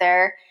cousin out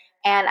there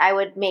and I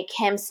would make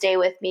him stay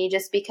with me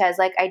just because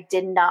like I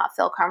did not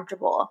feel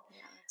comfortable.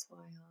 Yeah, that's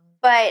wild.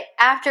 But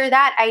after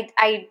that,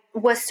 I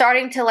was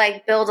starting to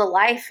like build a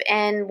life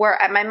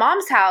at my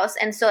mom's house.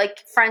 And so like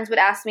friends would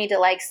ask me to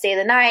like stay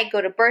the night,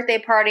 go to birthday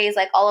parties,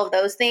 like all of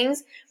those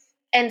things.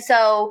 And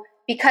so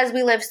because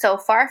we lived so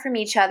far from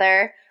each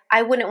other,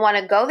 I wouldn't want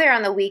to go there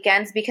on the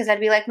weekends because I'd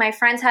be like, my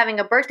friend's having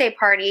a birthday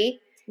party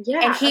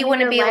and he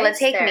wouldn't be able to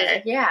take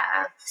me.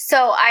 Yeah.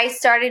 So I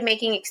started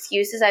making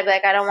excuses. I'd be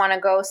like, I don't want to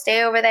go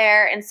stay over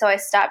there. And so I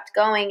stopped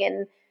going.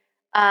 And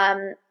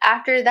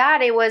after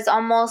that, it was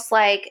almost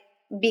like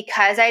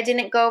because I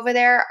didn't go over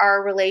there,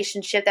 our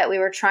relationship that we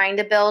were trying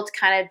to build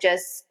kind of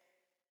just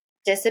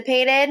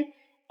dissipated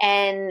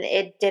and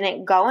it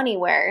didn't go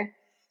anywhere.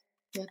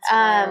 That's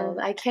wild.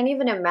 I can't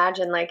even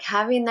imagine like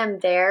having them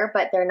there,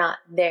 but they're not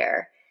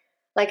there.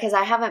 Like, because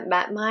I haven't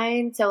met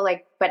mine, so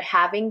like, but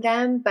having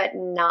them, but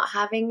not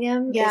having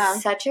them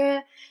is such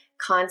a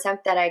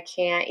concept that I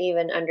can't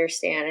even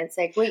understand. It's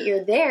like, wait,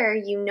 you're there,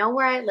 you know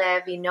where I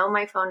live, you know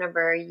my phone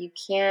number, we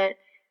can't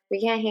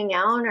hang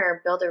out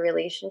or build a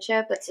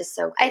relationship. It's just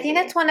so crazy. I think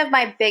that's one of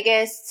my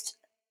biggest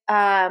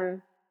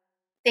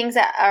things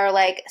that are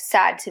like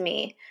sad to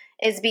me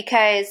is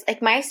because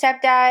like my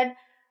stepdad,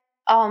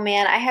 oh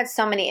man, I had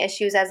so many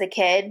issues as a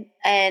kid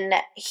and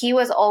he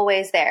was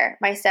always there,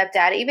 my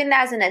stepdad, even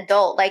as an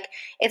adult, like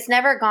it's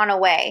never gone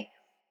away.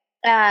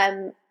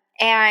 And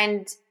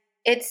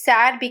it's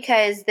sad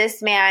because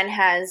this man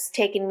has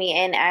taken me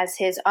in as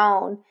his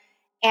own.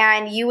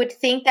 And you would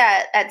think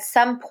that at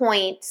some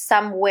point,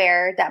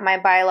 somewhere, that my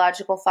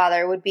biological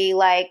father would be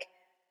like,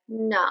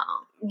 no,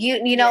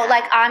 you know,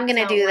 like, I'm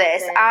going to do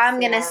this. I'm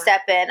going to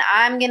step in.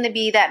 I'm going to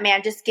be that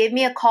man. Just give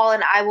me a call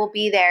and I will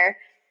be there.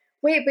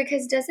 Wait,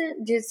 because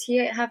does he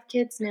have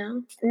kids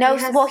now? No,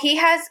 he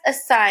has a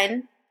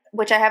son,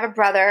 which I have a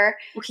brother.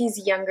 Well,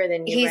 he's younger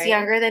than you, He's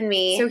younger than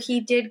me. So he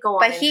did go on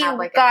but he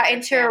got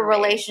into a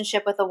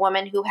relationship with a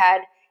woman who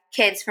had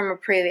kids from a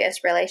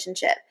previous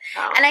relationship.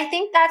 Oh. And I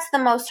think that's the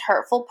most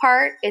hurtful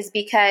part is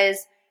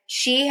because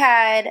she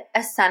had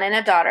a son and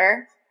a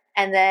daughter,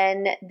 and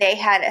then they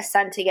had a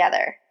son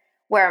together,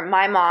 where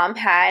my mom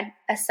had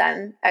a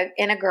son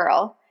and a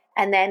girl.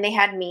 And then they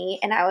had me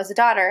and I was a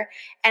daughter.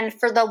 And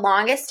for the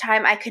longest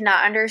time, I could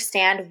not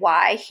understand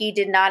why he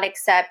did not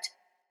accept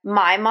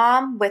my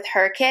mom with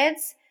her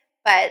kids,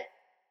 but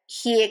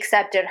he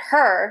accepted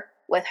her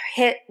with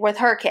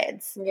her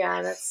kids.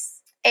 Yeah, that's...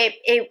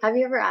 Have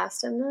you ever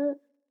asked him that?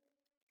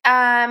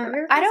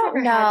 I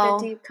don't know. Had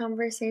the deep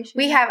conversation?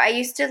 We have. I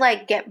used to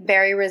like get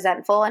very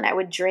resentful and I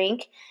would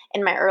drink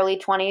in my early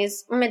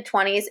 20s, mid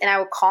 20s, and I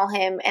would call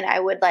him and I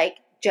would like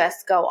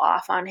just go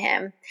off on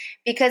him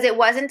because it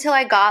wasn't until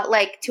I got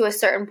like to a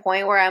certain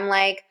point where I'm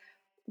like,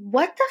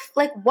 what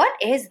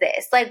is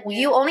this? Like,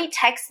 you only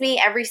text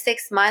me every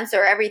 6 months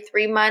or every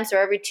 3 months or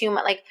every 2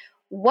 months. Like,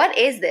 what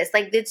is this?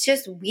 Like, it's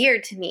just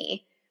weird to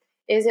me.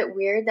 Is it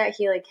weird that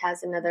he like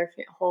has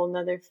whole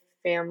nother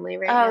family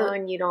right now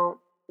and you don't?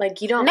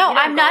 No,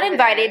 I'm not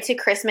invited to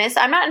Christmas.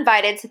 I'm not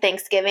invited to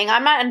Thanksgiving.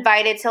 I'm not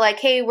invited to like,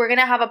 hey, we're going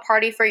to have a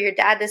party for your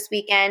dad this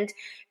weekend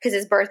because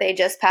his birthday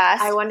just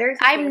passed. I wonder if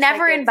I'm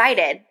never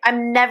invited.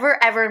 I'm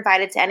never, ever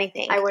invited to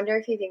anything. I wonder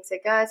if he thinks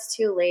like, oh, it's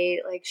too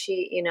late. Like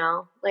she, you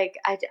know, like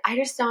I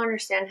just don't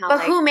understand how.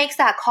 But who makes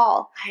that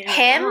call?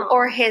 Him know.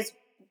 Or his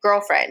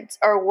girlfriend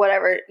or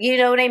whatever. You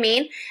know what I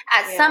mean?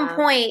 At some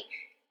point,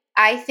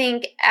 I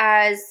think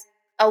as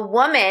a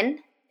woman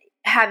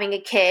having a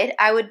kid,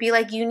 I would be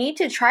like, you need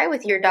to try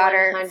with your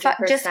daughter.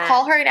 100%. Just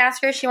call her and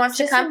ask her if she wants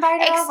to come.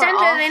 Extend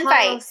an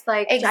invite.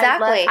 Like,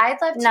 exactly. I'd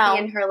love to be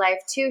in her life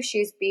too.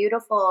 She's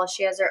beautiful.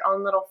 She has her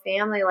own little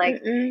family.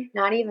 Like,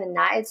 not even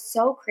that. It's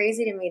so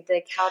crazy to me,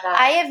 like how that.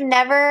 I have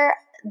never.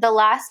 The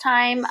last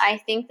time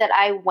I think that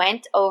I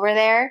went over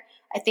there,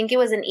 I think it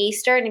was an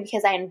Easter, and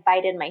because I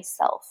invited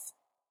myself.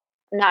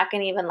 I'm not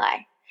gonna even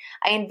lie.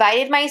 I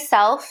invited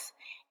myself,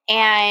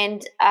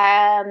 and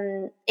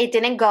it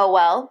didn't go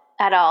well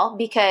at all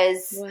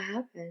because what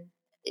happened?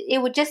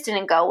 It just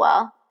didn't go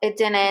well. It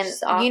didn't.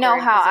 You know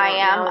how I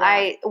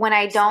am. When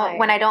I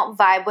don't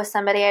vibe with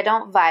somebody, I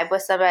don't vibe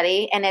with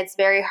somebody, and it's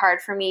very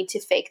hard for me to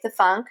fake the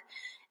funk.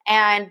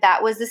 And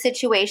that was the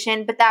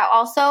situation. But that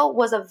also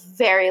was a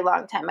very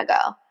long time ago.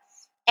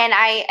 And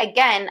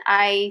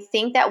I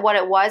think that what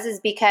it was is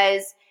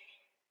because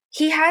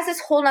he has this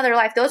whole nother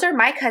life. Those are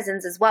my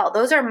cousins as well.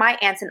 Those are my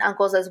aunts and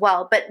uncles as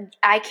well. But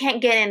I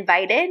can't get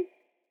invited.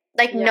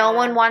 Like, no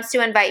one wants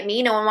to invite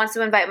me. No one wants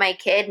to invite my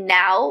kid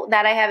now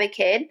that I have a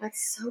kid.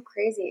 That's so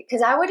crazy.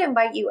 Because I would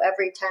invite you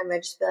every time.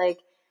 I'd just be like,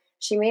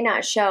 she may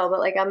not show,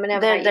 but like, I'm going to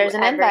invite you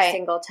every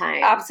single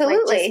time.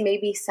 Absolutely. Like, just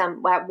maybe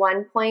at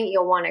one point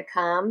you'll want to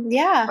come.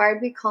 Yeah. Or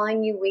I'd be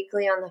calling you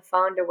weekly on the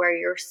phone to where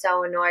you're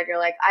so annoyed. You're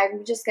like,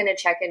 I'm just going to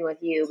check in with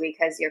you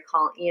because you're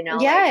calling, you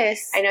know.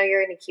 Yes. Like, I know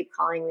you're going to keep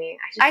calling me.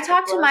 I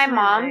talk to my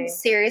mom,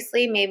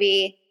 seriously,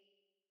 maybe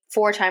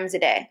 4 times a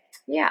day.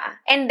 Yeah.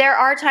 And there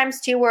are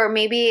times too where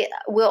maybe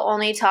we'll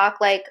only talk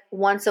like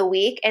once a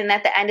week. And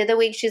at the end of the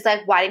week, she's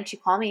like, why didn't you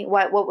call me?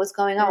 What was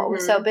going on? What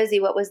was so busy?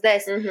 What was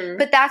this?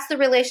 But that's the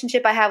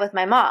relationship I have with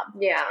my mom.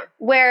 Yeah.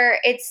 Where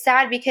it's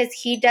sad because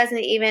he doesn't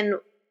even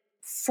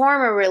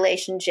form a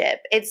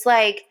relationship. It's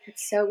like.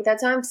 So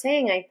that's what I'm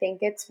saying. I think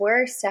it's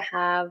worse to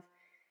have.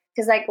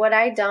 Because, like, what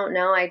I don't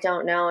know.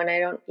 And I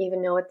don't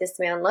even know what this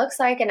man looks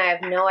like. And I have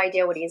no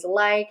idea what he's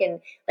like.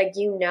 And, like,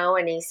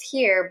 and he's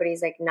here, but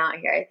he's, like, not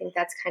here. I think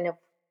that's kind of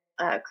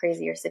a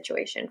crazier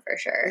situation for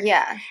sure.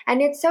 Yeah.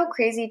 And it's so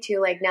crazy,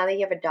 too, like, now that you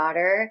have a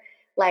daughter,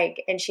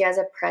 like, and she has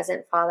a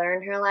present father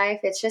in her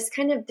life, it's just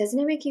kind of, doesn't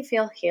it make you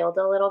feel healed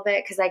a little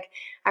bit? Because, like,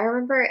 I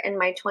remember in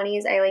my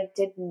 20s, I, like,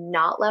 did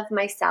not love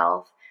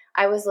myself.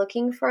 I was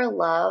looking for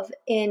love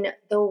in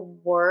the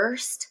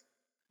worst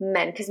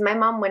men, because my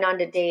mom went on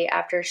to date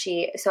after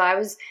so I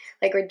was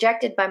like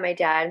rejected by my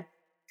dad,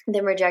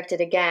 then rejected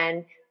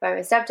again by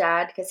my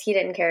stepdad because he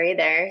didn't care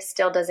either,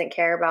 still doesn't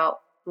care about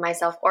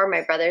myself or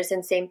my brothers,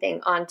 and same thing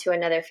on to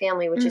another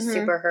family, which is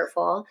super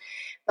hurtful.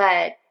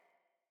 But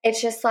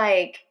it's just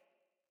like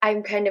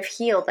I'm kind of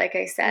healed, like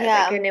I said,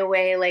 like in a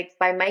way, like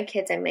by my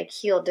kids I'm like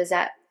healed. Does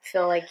that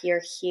feel like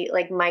you're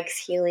like Mike's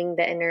healing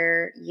the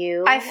inner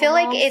you? I feel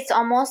like it's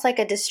almost like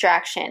a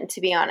distraction, to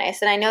be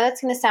honest. And I know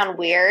that's going to sound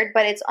weird,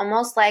 but it's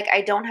almost like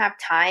I don't have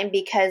time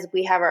because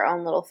we have our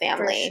own little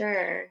family. For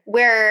sure.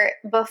 Where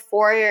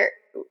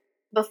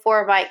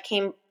before Mike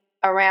came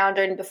around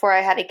and before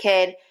I had a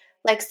kid,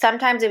 like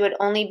sometimes it would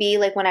only be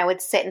like when I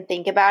would sit and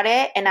think about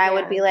it, and I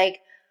would be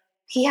like,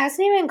 he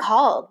hasn't even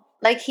called.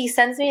 Like, he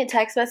sends me a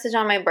text message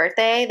on my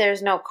birthday.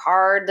 There's no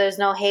card. There's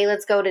no, hey,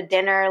 let's go to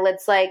dinner.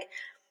 Let's like,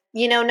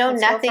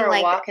 let's nothing go for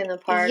like a walk in the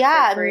park.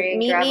 Yeah, for free,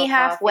 meet me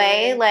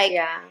halfway. Coffee. Like,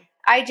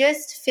 I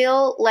just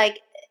feel like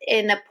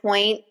in a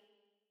point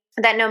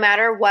that no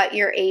matter what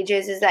your age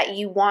is that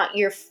you want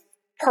your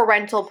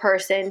parental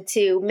person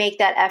to make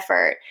that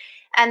effort.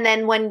 And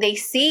then when they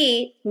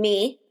see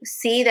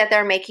that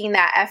they're making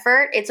that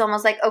effort, it's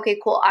almost like, okay,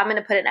 cool, I'm going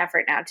to put an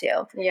effort now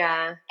too.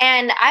 Yeah.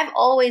 And I've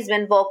always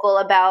been vocal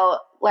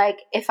about, like,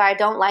 if I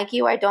don't like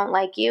you, I don't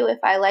like you. If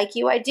I like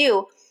you, I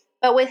do.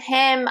 But with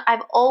him, I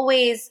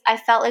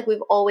felt like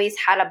we've always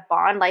had a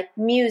bond, like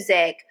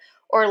music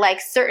or like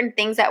certain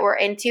things that we're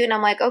into. And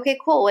I'm like, okay,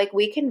 cool. Like,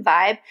 we can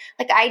vibe.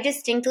 Like, I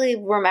distinctly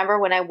remember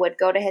when I would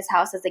go to his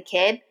house as a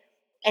kid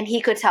and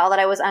he could tell that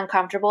I was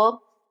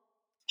uncomfortable.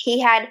 He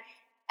had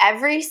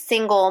every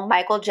single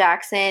Michael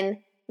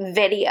Jackson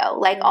video,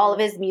 like all of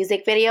his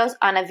music videos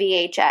on a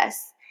VHS.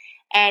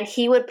 And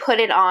he would put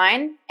it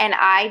on, and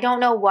I don't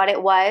know what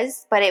it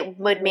was, but it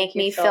would make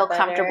me feel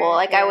comfortable.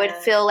 Like, I would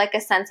feel like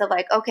a sense of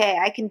like, okay,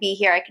 I can be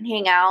here. I can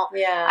hang out.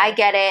 Yeah. I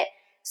get it.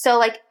 So,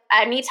 like,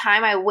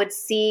 anytime I would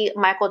see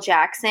Michael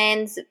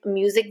Jackson's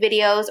music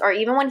videos, or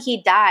even when he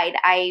died,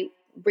 I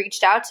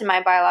reached out to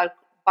my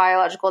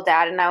biological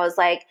dad, and I was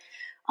like,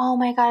 oh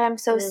my God, I'm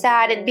so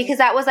sad. And because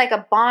that was like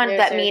a bond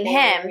that me and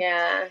him.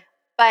 Yeah.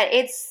 But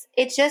it's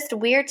just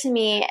weird to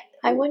me.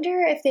 I wonder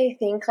if they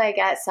think like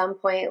at some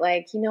point,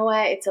 like, you know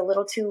what, it's a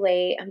little too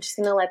late. I'm just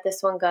going to let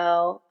this one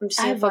go. I'm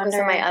just going to focus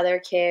on my other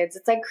kids.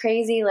 It's like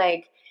crazy,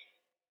 like,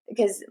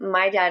 because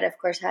my dad, of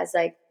course, has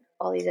like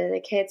all these other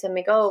kids. I'm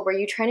like, oh, were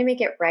you trying to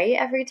make it right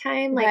every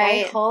time? Like,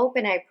 I hope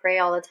and I pray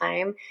all the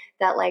time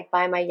that like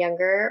by my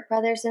younger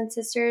brothers and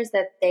sisters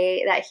that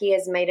he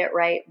has made it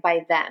right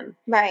by them.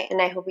 Right.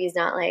 And I hope he's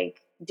not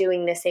like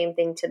doing the same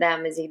thing to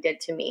them as he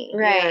did to me.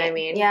 Right. You know what I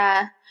mean?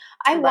 Yeah.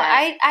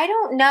 I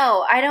don't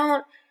know.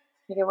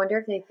 I wonder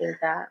if they think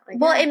that. Like,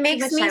 well, it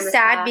makes me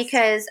sad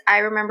because I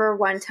remember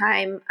one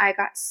time I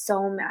got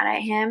so mad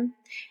at him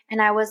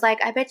and I was like,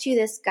 I bet you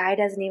this guy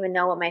doesn't even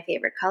know what my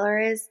favorite color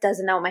is,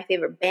 doesn't know what my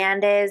favorite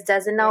band is,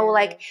 doesn't know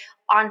like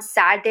on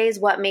sad days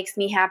what makes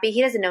me happy.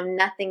 He doesn't know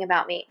nothing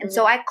about me. And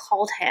so I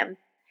called him.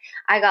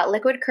 I got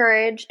liquid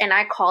courage and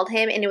I called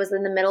him and it was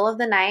in the middle of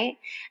the night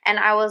and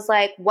I was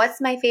like, what's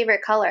my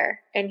favorite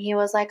color? And he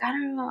was like, I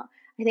don't know.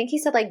 I think he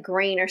said like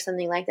green or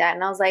something like that.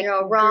 And I was like, green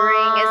is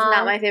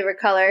not my favorite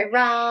color. You're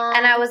wrong.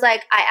 And I was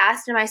like, I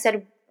asked him, I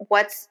said,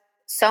 what's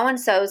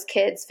so-and-so's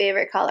kid's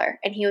favorite color?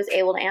 And he was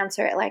able to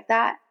answer it like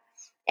that.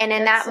 And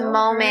in that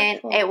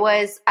moment, I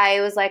was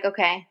like,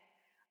 okay,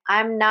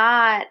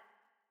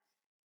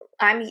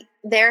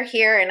 they're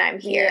here and I'm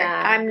here.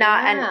 Yeah, I'm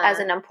not as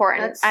an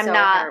important. That's I'm so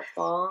not.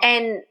 hurtful.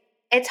 And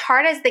it's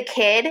hard as the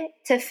kid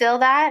to feel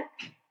that.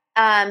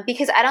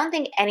 Because I don't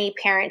think any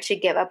parent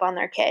should give up on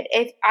their kid.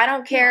 I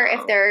don't care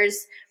if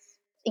there's,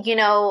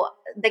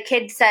 the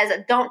kid says,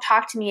 don't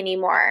talk to me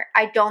anymore.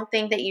 I don't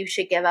think that you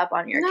should give up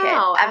on your kid ever.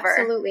 No,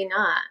 absolutely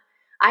not.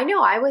 I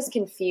know I was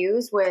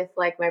confused with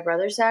like my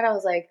brother's dad. I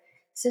was like,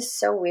 this is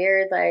so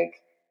weird.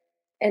 Like,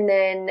 and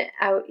then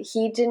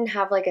he didn't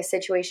have like a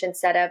situation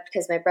set up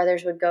because my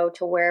brothers would go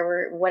to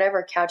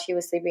whatever couch he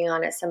was sleeping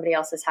on at somebody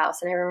else's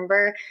house. And I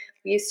remember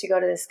we used to go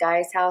to this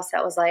guy's house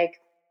that was like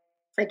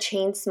a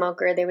chain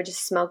smoker. They would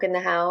just smoke in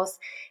the house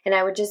and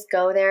I would just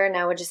go there and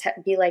I would just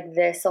be like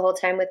this the whole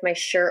time with my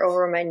shirt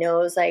over my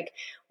nose. Like,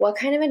 what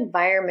kind of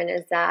environment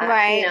is that?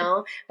 Right.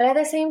 But at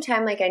the same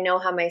time, like I know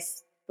how my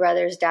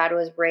brother's dad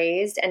was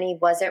raised and he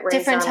wasn't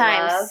raised on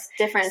love.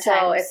 Different times.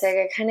 So it's like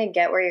I kind of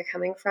get where you're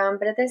coming from.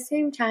 But at the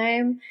same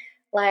time,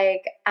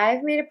 like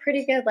I've made a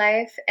pretty good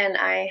life and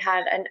I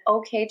had an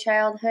okay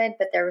childhood,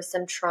 but there was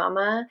some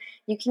trauma.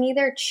 You can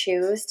either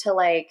choose to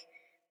like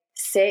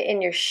sit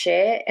in your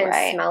shit and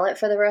smell it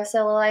for the rest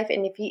of the life.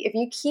 And if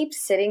you keep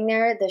sitting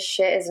there, the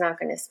shit is not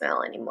going to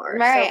smell anymore.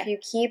 Right. So if you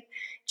keep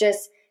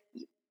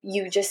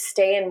you just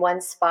stay in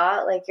one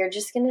spot, like you're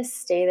just going to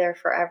stay there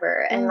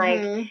forever. And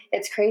like,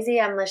 it's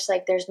crazy. I'm just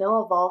like, there's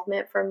no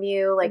involvement from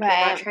you. Like you're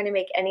not trying to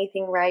make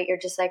anything right. You're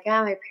just like,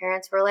 my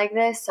parents were like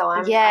this. So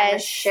I'm a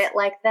shit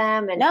like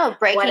them. And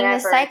breaking the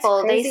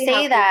cycle. They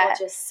say that.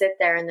 People just sit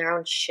there in their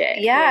own shit.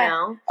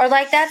 Yeah. Or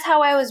like, that's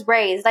how I was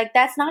raised. Like,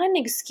 that's not an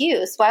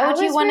excuse. Why would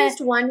you want to? I was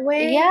raised one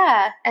way.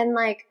 Yeah. And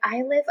like,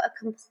 I live a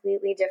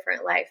completely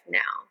different life now.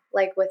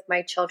 Like with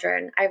my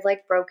children, I've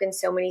like broken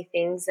so many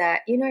things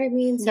that, you know what I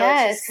mean? So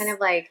it's just kind of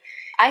like,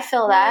 I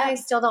feel that. I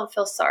still don't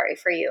feel sorry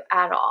for you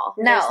at all.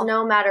 No. There's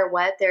no matter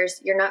what,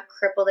 you're not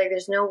crippled. Like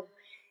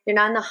you're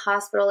not in the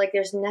hospital. Like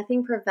there's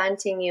nothing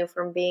preventing you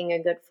from being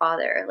a good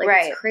father. Like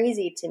it's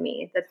crazy to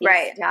me that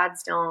these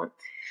dads don't.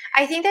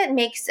 I think that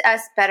makes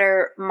us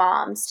better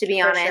moms, to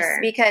be honest,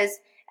 because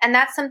and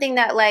that's something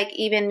that, like,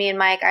 even me and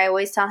Mike, I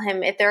always tell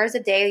him, if there is a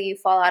day you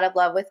fall out of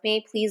love with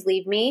me, please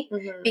leave me,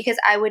 because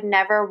I would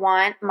never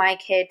want my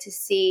kid to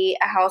see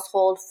a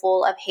household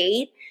full of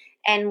hate,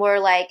 and we're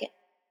like,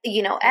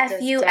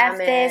 F you, F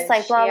this,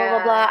 like, blah, blah,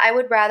 blah, blah. I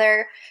would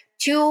rather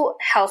 2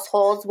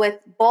 households with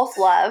both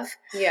love,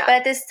 but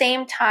at the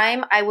same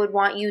time, I would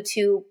want you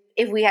to,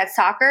 if we had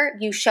soccer,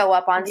 you show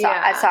up on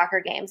at soccer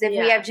games. If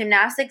we have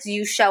gymnastics,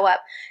 you show up.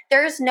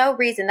 There's no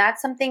reason.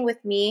 That's something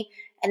with me.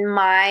 And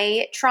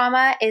my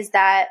trauma is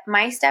that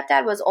my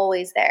stepdad was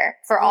always there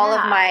for all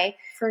of my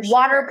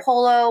water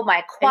polo,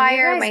 my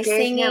choir, my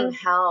singing. Gave him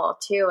hell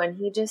too, and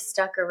he just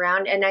stuck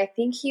around. And I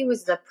think he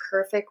was the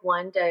perfect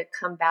one to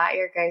combat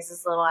your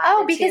guys' little attitudes.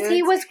 Oh, because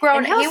he was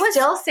grown. And he would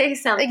still say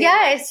something to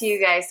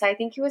you guys. So I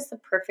think he was the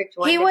perfect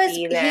one to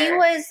be there. He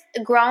was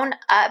grown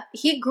up.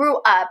 He grew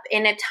up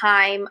in a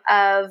time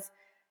of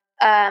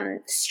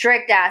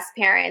strict ass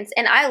parents,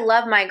 and I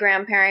love my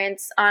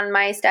grandparents on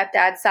my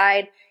stepdad's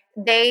side.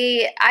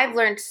 I've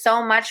learned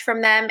so much from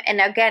them, and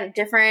again,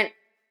 different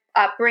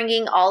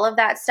upbringing, all of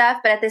that stuff,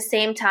 but at the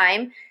same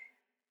time,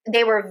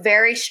 they were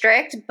very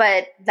strict,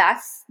 but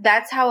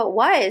that's how it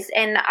was,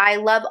 and I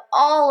love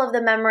all of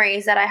the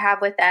memories that I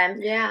have with them.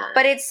 Yeah.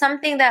 But it's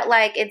something that,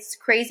 like, it's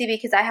crazy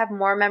because I have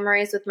more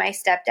memories with my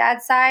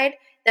stepdad's side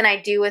than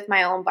I do with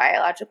my own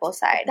biological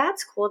side.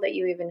 That's cool that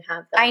you even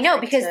have that. I know,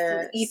 because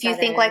if you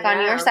think like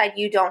on your side,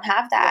 you don't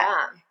have that.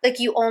 Yeah. Like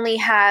you only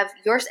have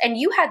yours, and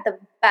you had the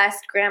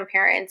best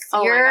grandparents.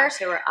 Oh my gosh,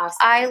 they were awesome.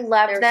 I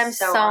loved them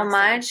so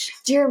much.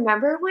 Do you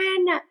remember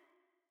when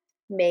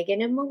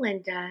Megan and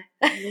Melinda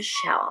and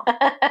Michelle.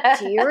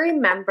 Do you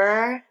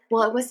remember?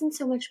 Well, it wasn't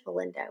so much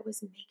Melinda. It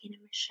was Megan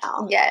and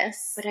Michelle.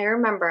 Yes. But I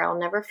remember. I'll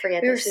never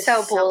forget. We were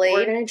so bullied.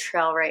 We're going to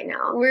trail right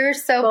now. We were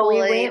so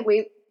bullied.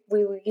 We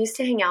used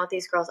to hang out with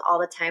these girls all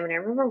the time. And I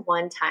remember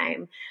one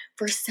time,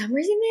 for some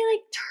reason, they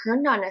like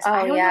turned on us.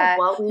 I don't know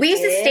what we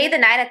used to stay the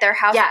night at their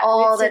house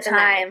all the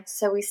time.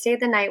 So we stayed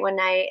the night one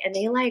night, and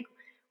they like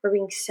were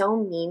being so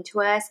mean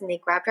to us, and they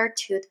grabbed our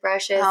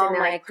toothbrushes and they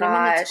like put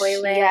them in the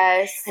toilet.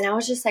 Yes. And I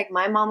was just like,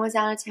 my mom was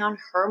out of town,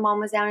 her mom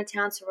was out of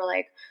town, so we're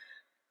like,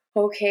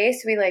 okay,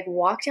 so we like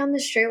walked down the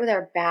street with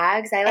our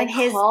bags. I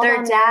like called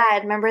their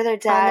dad. Remember their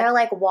dad? On their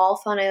like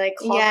wall phone. I like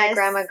called my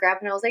grandma and grandpa,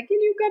 and I was like,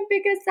 "Can you come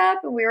pick us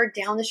up?" And we were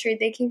down the street.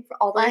 They came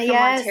all the way from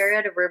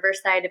Ontario to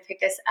Riverside to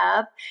pick us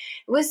up.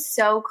 It was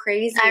so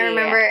crazy. I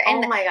remember.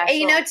 And, oh my gosh! And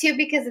you know too,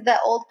 because of the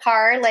old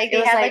car, like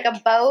they had like a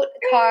boat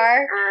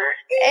car,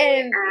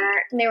 and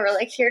they were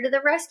like here to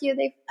the rescue.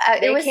 They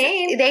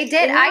came. They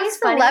did. I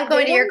used to love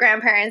going to your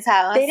grandparents'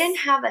 house. They didn't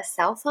have a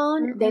cell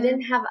phone. Mm-hmm. They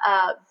didn't have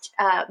a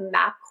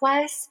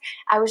MapQuest.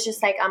 I was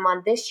just like, I'm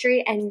on this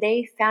street, and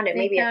they found it.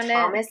 Maybe a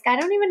Thomas guy. I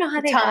don't even know how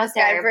they got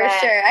there. For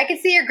sure. I could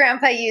see your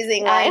grandpa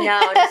using one. I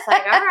know. Just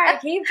like, all right,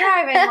 keep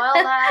driving. Well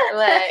done.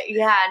 But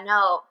yeah,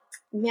 no.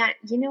 Man,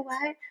 you know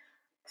what?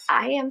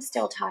 I am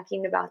still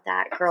talking about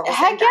that, girl.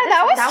 Heck yeah,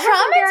 that was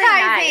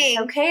traumatizing.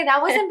 Nice, okay,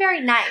 that wasn't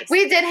very nice.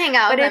 We did hang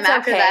out with them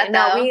after that,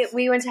 though. No,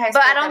 we went to high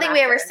school. But I don't think we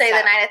ever stayed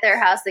the night at their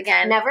house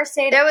again. Never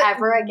stayed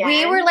ever again.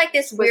 We were like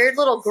this weird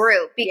little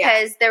group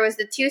because there was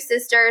the two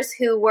sisters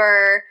who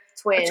were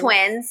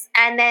twins,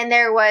 and then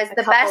there was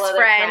the best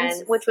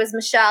friend, which was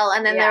Michelle,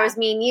 and then there was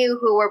me and you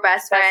who were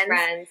best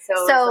friends. So it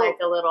was like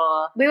a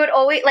little. We would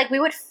always we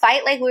would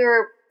fight like we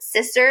were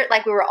sisters,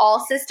 like we were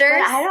all sisters.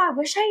 But I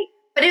wish I.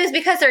 But it was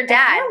because their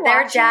dad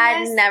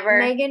never.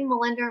 Megan,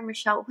 Melinda, or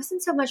Michelle. It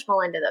wasn't so much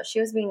Melinda though.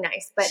 She was being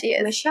nice, but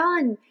Michelle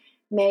and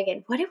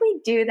Megan, what did we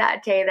do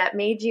that day that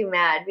made you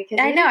mad? Because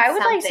I know, I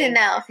would like to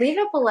know. Leave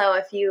it below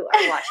if you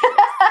are watching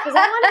this, because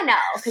I want to know.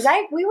 Because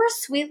we were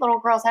sweet little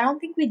girls. I don't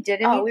think we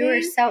did anything. Oh, we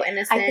were so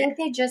innocent. I think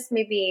they just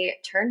maybe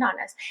turned on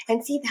us.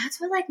 And see, that's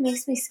what like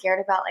makes me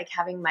scared about like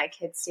having my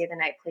kids stay the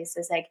night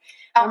places. Like,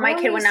 my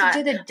kid would not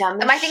do the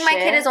dumbest. I think my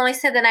kid has only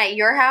stayed the night at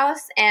your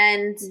house,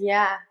 and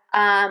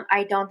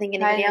I don't think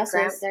anybody else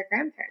is. Their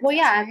grandparents. Well,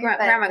 yeah,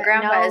 grandma and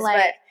grandpa is,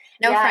 but.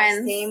 No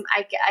friends. Same.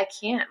 I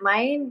can't.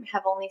 Mine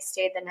have only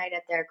stayed the night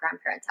at their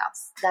grandparents'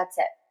 house. That's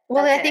it.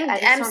 Well, I think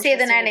Em stayed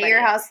the night at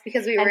your house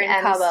because we were in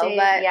Cabo.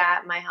 But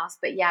at my house.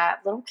 But yeah,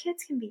 little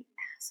kids can be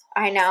assholes.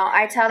 I know.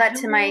 I tell that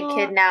to my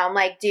kid now. I'm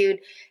like, dude,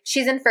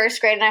 she's in first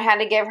grade, and I had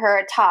to give her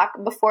a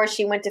talk before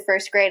she went to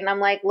first grade. And I'm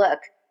like, look,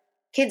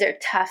 kids are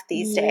tough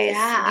these days.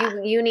 Yeah.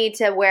 You need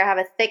to have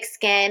a thick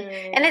skin.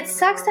 And it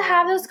sucks to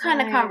have those kind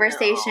of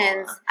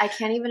conversations. I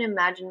can't even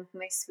imagine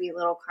my sweet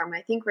little Karma.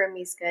 I think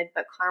Remy's good,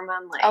 but Karma,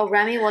 I'm like... Oh,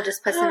 Remy will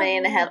just put somebody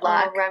in a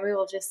headlock. Oh, Remy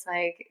will just,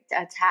 like,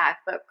 attack.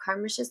 But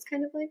Karma's just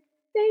kind of like,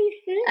 they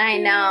hit me. I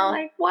know.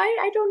 Like, why?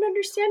 I don't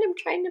understand. I'm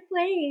trying to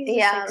play. He's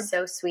like,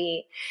 so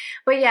sweet.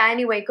 But yeah,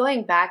 anyway,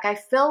 going back, I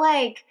feel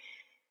like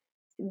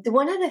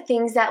one of the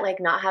things that,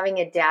 like, not having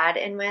a dad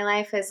in my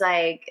life is,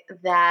 like,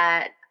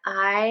 that...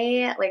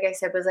 like I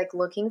said, was like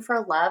looking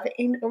for love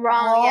in the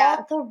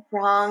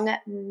wrong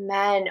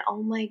men.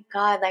 Oh my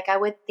God. Like I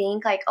would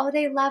think like, oh,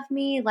 they love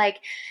me.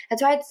 Like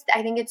that's why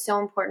I think it's so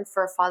important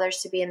for fathers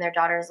to be in their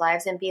daughters'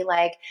 lives and be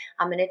like,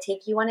 I'm going to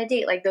take you on a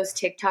date. Like those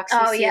TikToks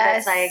you see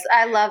that's like,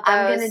 I love those.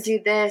 I'm going to do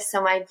this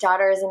so my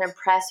daughter isn't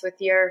impressed with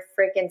your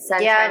freaking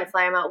son trying to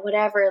fly him out,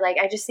 whatever. Like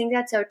I just think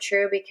that's so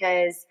true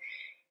because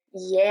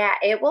yeah,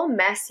 it will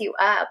mess you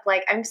up.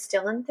 Like I'm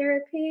still in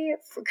therapy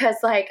because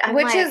like I'm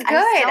which is good.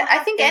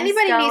 I think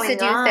anybody needs to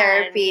do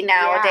therapy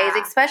nowadays,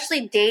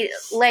 especially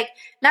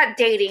not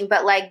dating,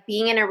 but like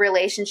being in a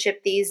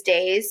relationship these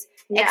days,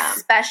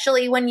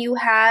 especially when you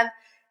have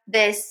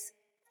this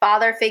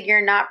father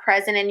figure not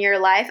present in your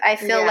life. I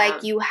feel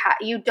like you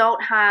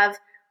don't have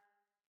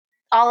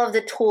all of the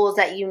tools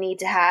that you need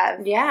to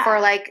have for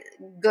like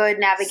good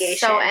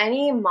navigation. So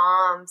any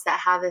moms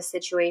that have a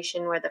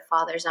situation where the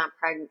father's not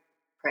present,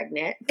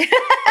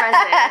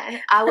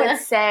 I would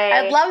say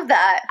I'd love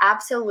that.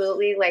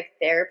 Absolutely, like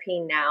therapy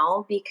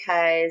now,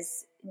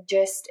 because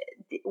just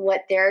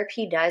what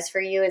therapy does for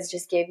you is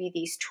just give you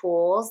these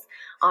tools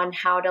on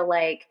how to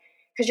like,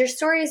 because your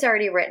story is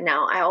already written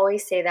out. I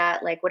always say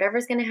that, like,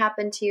 whatever's going to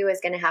happen to you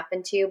is going to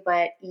happen to you,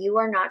 but you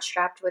are not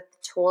strapped with the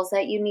tools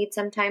that you need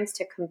sometimes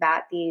to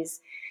combat these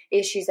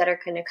issues that are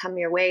going to come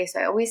your way. So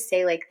I always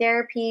say like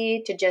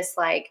therapy to just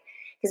like,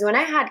 because when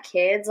I had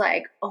kids,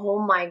 like, oh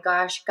my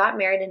gosh, got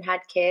married and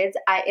had kids,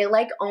 it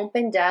like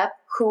opened up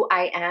who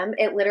I am.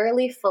 It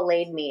literally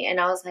filleted me. And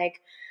I was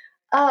like,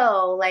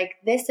 oh, like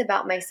this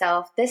about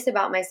myself. I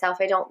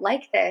don't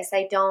like this.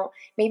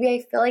 Maybe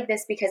I feel like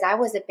this because I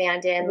was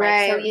abandoned.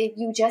 Like, so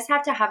you just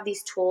have to have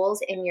these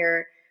tools in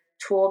your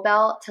tool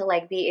belt to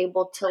like be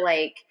able to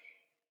like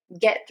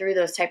get through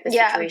those type of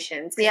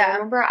situations. I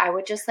remember I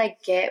would just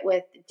like get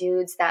with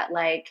dudes that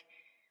like,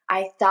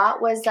 I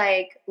thought was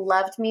like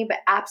loved me, but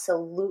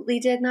absolutely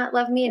did not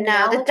love me. And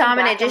no, the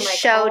dominant just like,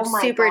 showed oh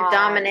super God.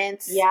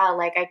 dominance. Yeah,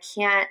 like I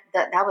can't.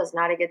 That was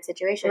not a good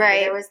situation.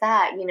 Right. There was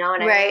that, you know.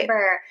 And I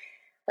remember,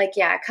 like,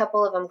 yeah, a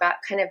couple of them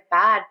got kind of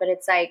bad, but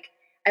it's like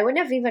I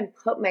wouldn't have even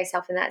put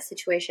myself in that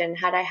situation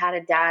had I had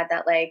a dad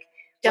that like.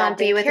 Don't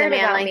be with a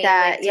man like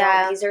that. Like,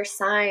 yeah. These are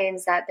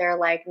signs that they're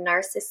like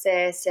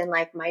narcissists and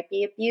like might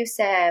be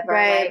abusive or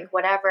Right. like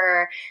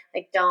whatever.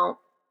 Like don't,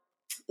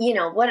 you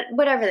know,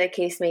 whatever the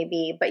case may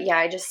be. But yeah,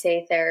 I just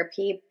say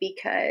therapy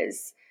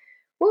because,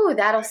 ooh,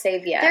 that'll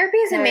save you. Therapy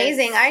is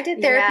amazing. I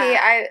did therapy.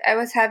 Yeah. I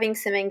was having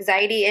some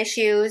anxiety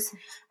issues.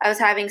 I was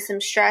having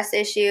some stress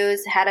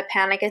issues, had a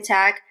panic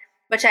attack,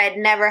 which I had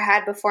never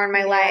had before in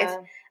my life.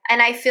 And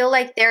I feel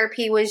like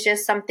therapy was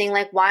just something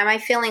like, why am I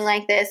feeling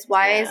like this?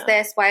 Why is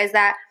this? Why is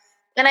that?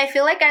 And I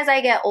feel like as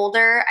I get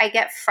older, I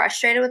get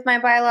frustrated with my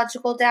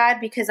biological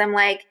dad because I'm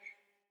like,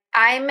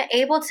 I'm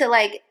able to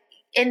like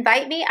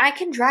invite me. I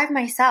can drive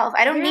myself.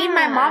 I don't need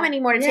my mom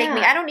anymore to take me.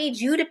 I don't need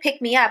you to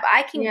pick me up.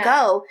 I can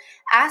go.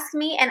 Ask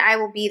me and I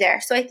will be there.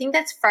 So I think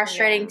that's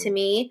frustrating to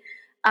me.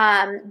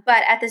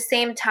 But at the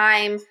same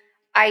time,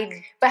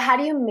 But how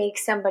do you make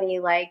somebody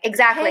like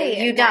exactly?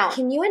 Hey, you don't.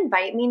 Can you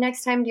invite me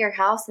next time to your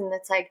house? And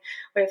it's like,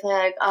 what if they're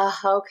like, oh,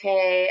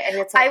 okay? And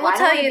it's like, I will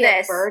tell you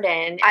this.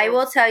 Burden. I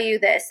will tell you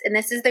this, and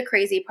this is the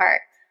crazy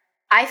part.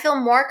 I feel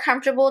more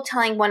comfortable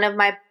telling one of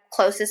my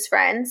closest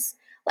friends,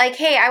 like,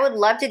 hey, I would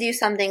love to do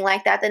something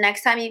like that. The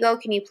next time you go,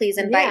 can you please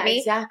invite me?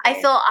 Exactly.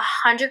 I feel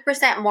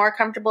 100% more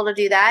comfortable to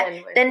do that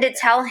than to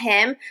tell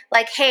him,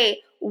 like, hey,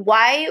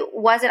 why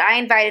wasn't I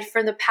invited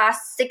for the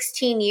past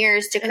 16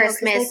 years to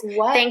Christmas,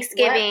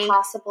 Thanksgiving?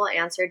 What possible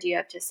answer do you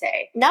have to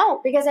say? No.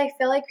 Because I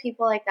feel like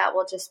people like that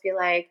will just be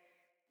like,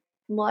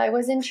 well, I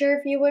wasn't sure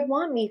if you would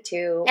want me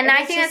to. And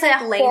I think that's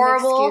like a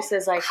horrible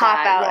like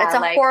cop-out. Yeah, it's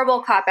a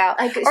horrible cop-out.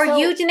 Like, or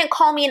you didn't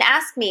call me and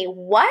ask me.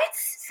 What?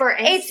 For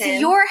instance. It's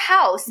your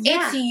house.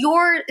 Yeah. It's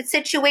your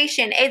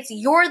situation.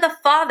 You're the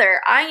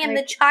father. I am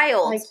the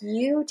child. Like,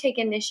 you take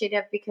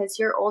initiative because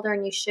you're older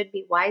and you should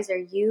be wiser.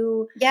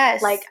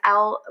 Yes. Like,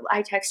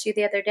 I texted you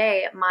the other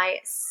day, my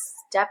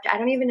stepdad, I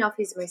don't even know if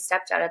he's my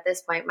stepdad at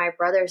this point, my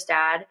brother's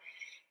dad,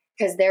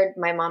 because they're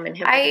my mom and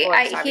him.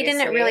 He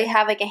didn't really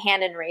have like a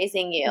hand in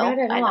raising you. Not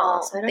at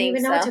all. So I don't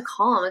even know what to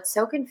call him. It's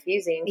so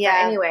confusing.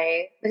 Yeah. But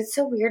anyway, but it's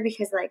so weird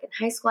because like in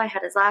high school I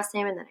had his last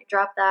name and then I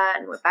dropped that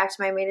and went back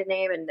to my maiden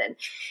name and then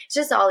it's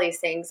just all these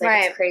things.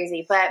 Like It's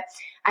crazy. But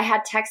I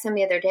had texted him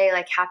the other day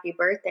like happy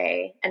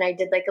birthday and I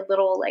did like a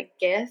little like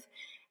GIF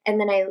and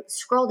then I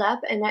scrolled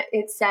up and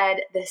it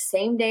said the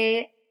same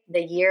day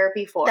the year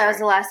before. That was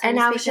the last time. And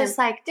I was just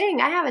like, dang,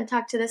 I haven't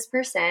talked to this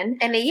person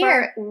in a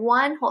year. For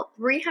one whole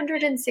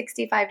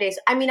 365 days.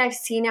 I mean, I've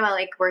seen him at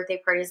like birthday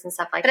parties and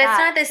stuff like that. But it's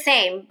not the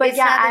same. But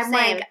I'm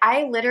like,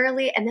 I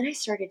literally, and then I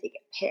started to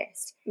get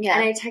pissed. Yeah.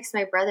 And I text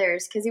my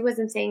brothers because he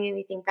wasn't saying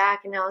anything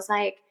back. And I was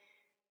like,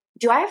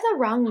 do I have the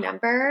wrong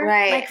number?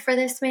 Right. Like for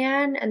this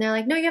man? And they're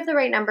like, no, you have the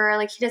right number.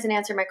 Like he doesn't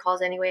answer my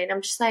calls anyway. And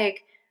I'm just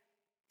like,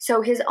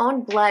 so his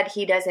own blood,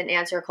 he doesn't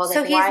answer calls.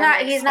 So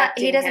like,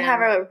 he doesn't have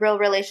a real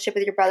relationship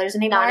with your brothers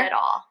anymore? Not at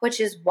all. Which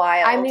is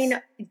wild. I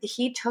mean,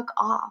 he took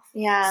off.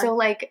 Yeah. So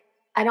like,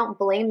 I don't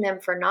blame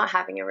them for not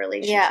having a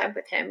relationship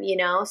with him, you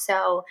know?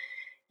 So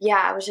yeah,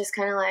 I was just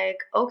kind of like,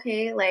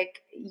 okay,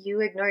 like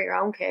you ignore your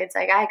own kids.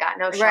 Like I got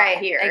no shot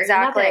here.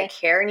 Exactly. Not that I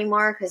care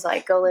anymore because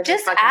like go live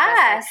just your fucking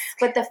ask.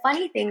 But the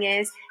funny thing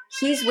is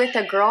he's with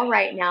a girl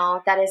right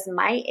now that is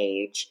my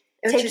age,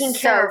 taking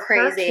care of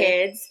her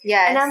kids.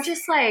 Yes. And I'm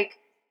just like,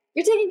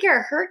 you're taking care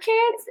of her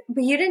kids,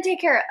 but you didn't take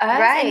care of us.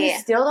 Right. And you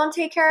still don't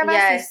take care of us.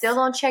 Yes. You still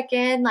don't check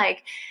in.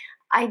 Like,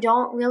 I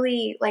don't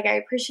really, like, I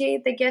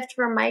appreciate the gift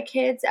for my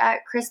kids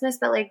at Christmas,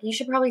 but, like, you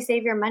should probably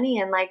save your money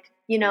and, like,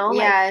 you know,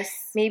 like,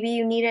 maybe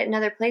you need it in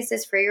other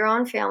places for your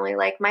own family.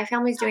 Like, my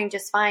family's doing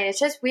just fine. It's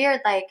just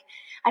weird. Like,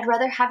 I'd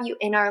rather have you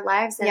in our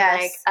lives than,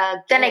 like,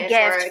 a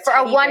gift.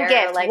 For one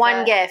gift. Like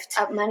one gift.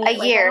 Money,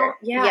 a year.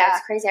 Yeah,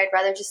 it's crazy. I'd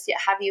rather just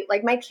have you,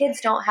 like, my kids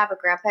don't have a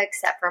grandpa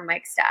except for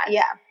Mike's dad.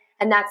 Yeah.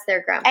 And that's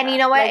their grandpa. And you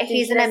know what? Like,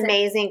 he's an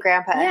amazing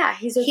grandpa. Yeah,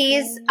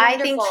 I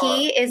think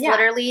he is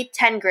literally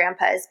 10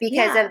 grandpas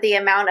because of the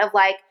amount of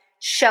like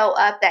show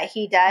up that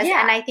he does.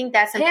 Yeah. And I think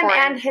that's important.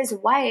 Him and his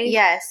wife,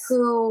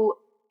 who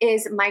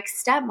is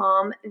Mike's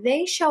stepmom,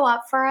 they show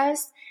up for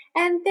us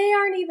and they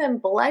aren't even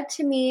blood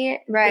to me.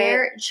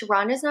 Right.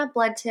 Sharonda's not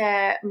blood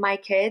to my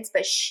kids,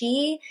 but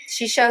she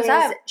shows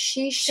up.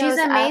 She's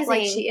amazing. Up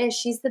like she is.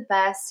 She's the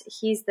best.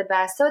 He's the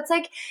best. So it's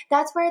like,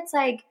 that's where it's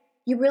like,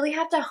 you really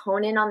have to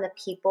hone in on the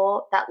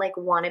people that like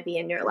want to be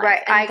in your life.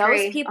 Right. And I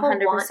agree. Those people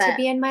 100%. want to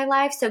be in my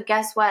life. So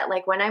guess what?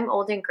 Like when I'm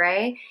old and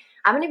gray,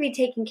 I'm going to be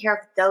taking care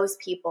of those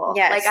people.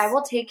 Yes. Like I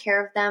will take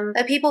care of them.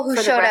 The people who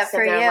showed up for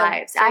their you.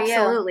 lives. For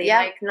Absolutely. You.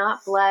 Yep. Like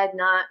not blood,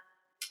 not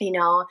You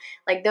know,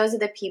 like those are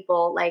the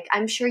people, like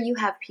I'm sure you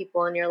have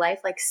people in your life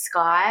like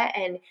Scott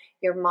and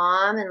your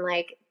mom and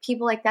like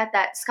people like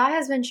that Scott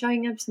has been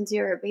showing up since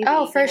you were a baby.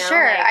 Oh, for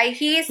sure. Like,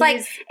 He's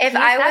like, if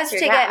I was to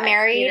get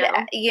married,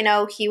 you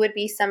know, he would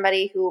be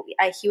somebody who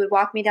he would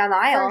walk me down the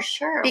aisle. For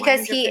sure.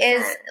 Because 100%. he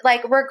is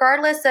like,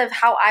 regardless of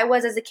how I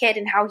was as a kid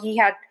and how he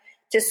had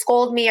to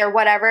scold me or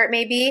whatever it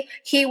may be,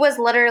 he was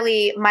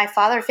literally my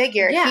father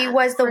figure. Yeah, he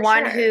was the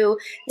one who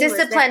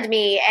disciplined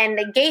me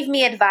and gave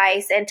me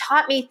advice and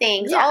taught me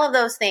things, all of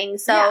those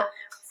things. So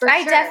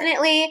I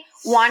definitely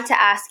want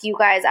to ask you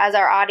guys as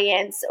our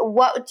audience,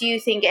 what do you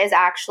think is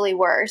actually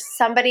worse?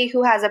 Somebody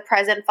who has a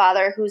present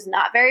father who's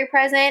not very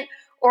present,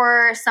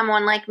 or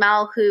someone like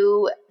Mel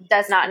who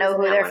does not know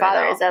who their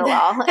father is at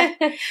all?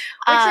 Which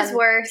is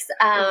worse?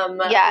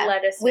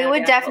 Let us know. We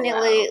would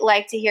definitely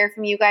like to hear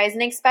from you guys,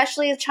 and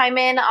especially chime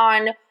in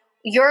on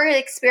your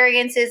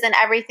experiences and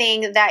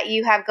everything that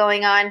you have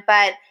going on.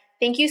 But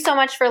thank you so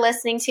much for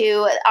listening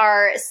to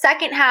our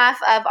second half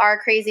of our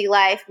crazy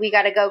life. We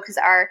got to go because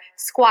our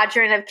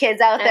squadron of kids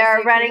out there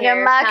are running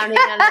amok. Pounding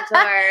on the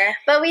door.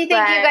 But we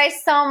thank you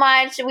guys so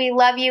much. We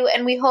love you,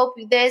 and we hope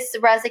this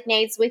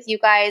resonates with you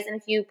guys. And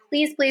if you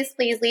please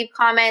leave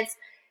comments,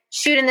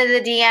 shoot into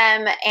the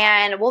DM,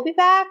 and we'll be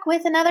back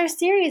with another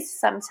series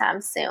sometime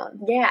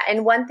soon. Yeah,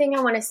 and one thing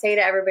I want to say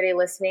to everybody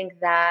listening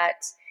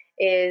that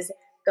is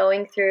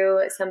going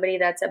through somebody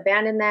that's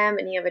abandoned them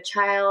and you have a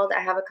child. I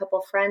have a couple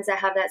friends that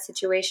have that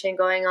situation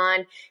going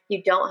on.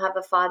 You don't have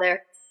a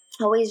father.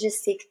 Always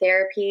just seek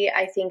therapy.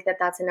 I think that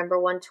that's a number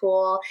one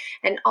tool.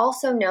 And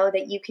also know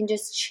that you can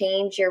just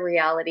change your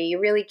reality.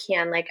 You really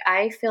can. Like,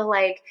 I feel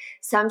like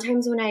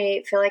sometimes when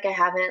I feel like I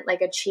haven't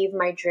like achieved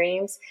my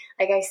dreams,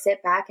 like I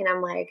sit back and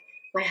I'm like,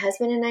 my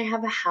husband and I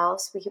have a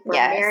house. We're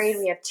married.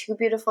 We have 2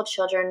 beautiful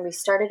children. We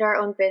started our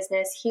own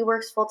business. He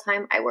works full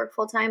time. I work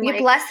full time. Like,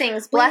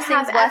 blessings. Like,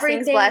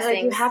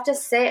 you have to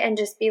sit and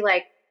just be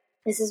like,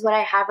 this is what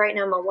I have right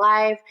now. I'm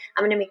alive.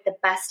 I'm going to make the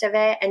best of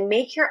it and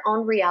make your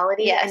own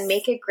reality and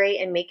make it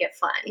great and make it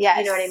fun. Yes.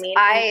 You know what I mean?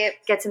 And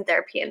get some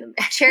therapy in the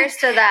mix. Cheers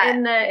to that.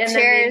 in the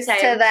Cheers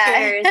meantime. To that.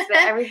 Cheers. But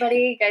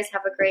everybody, you guys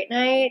have a great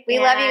night. We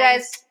love you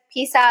guys.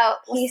 Peace out.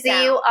 We'll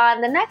see you on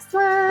the next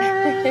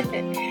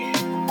one.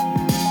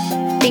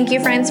 Thank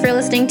you, friends, for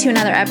listening to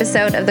another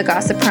episode of the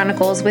Gossip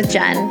Chronicles with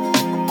Jen.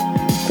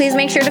 Please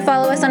make sure to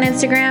follow us on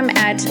Instagram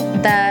at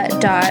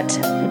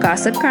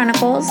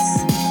the.gossipchronicles.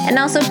 And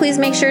also please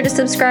make sure to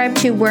subscribe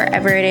to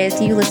wherever it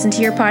is you listen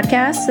to your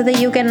podcast so that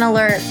you get an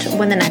alert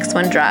when the next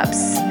one drops.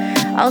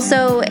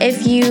 Also,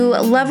 if you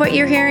love what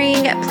you're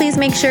hearing, please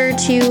make sure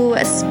to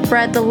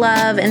spread the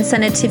love and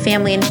send it to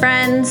family and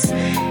friends.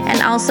 And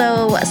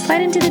also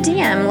slide into the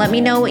DM. Let me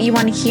know what you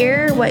want to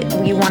hear, what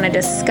you want to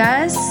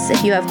discuss.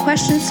 If you have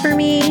questions for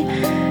me,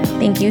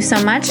 thank you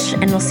so much,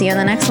 and we'll see you on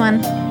the next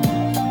one.